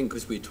 Say something,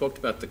 because we talked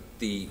about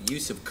the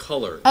use of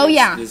color. Oh,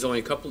 yeah. There's only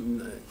a couple,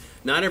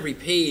 not every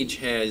page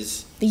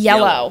has The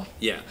yellow.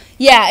 Yeah.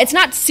 Yeah, it's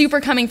not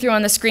super coming through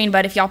on the screen,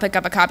 but if y'all pick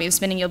up a copy of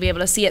Spinning, you'll be able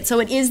to see it. So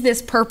it is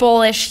this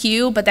purplish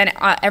hue, but then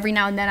every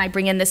now and then I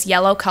bring in this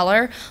yellow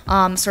color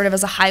sort of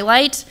as a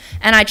highlight.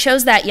 And I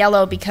chose that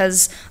yellow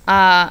because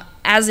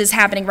as is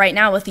happening right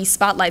now with these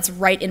spotlights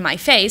right in my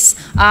face,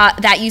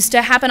 that used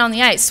to happen on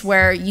the ice,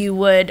 where you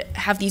would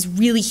have these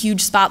really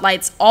huge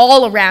spotlights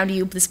all around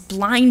you, this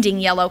blinding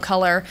yellow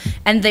color,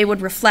 and they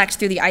would reflect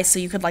through the ice, so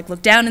you could like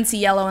look down and see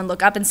yellow and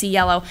look up and see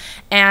yellow.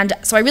 And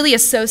so I really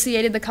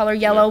associated the color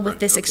yellow with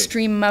this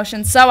extreme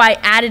emotion, so I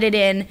added it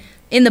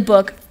in the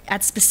book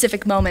at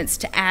specific moments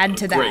to add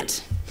to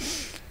Great.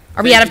 that.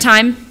 Are we out of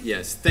time?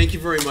 Yes. Thank you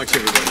very much,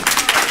 everybody.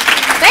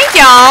 Thank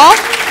y'all.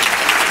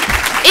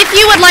 If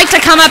you would like to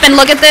come up and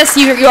look at this,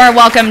 you are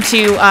welcome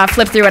to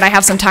flip through it. I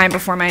have some time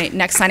before my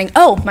next signing.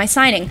 Oh, my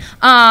signing.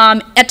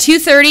 At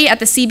 2:30 at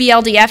the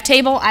CBLDF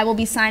table, I will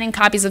be signing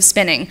copies of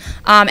Spinning.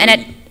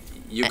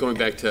 You're going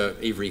back to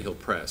Avery Hill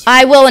Press.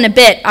 I will in a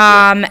bit.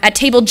 At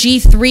table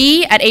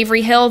G3 at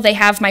Avery Hill, they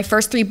have my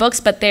first 3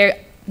 books, but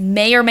they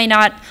may or may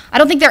not, I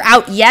don't think they're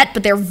out yet,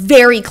 but they're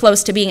very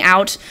close to being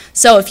out.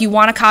 So if you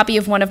want a copy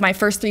of one of my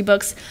first 3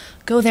 books,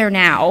 go there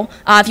now.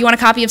 If you want a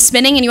copy of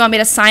Spinning and you want me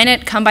to sign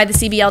it, come by the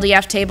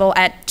CBLDF table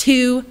at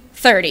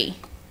 2:30.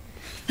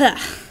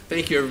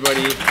 Thank you,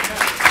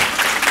 everybody.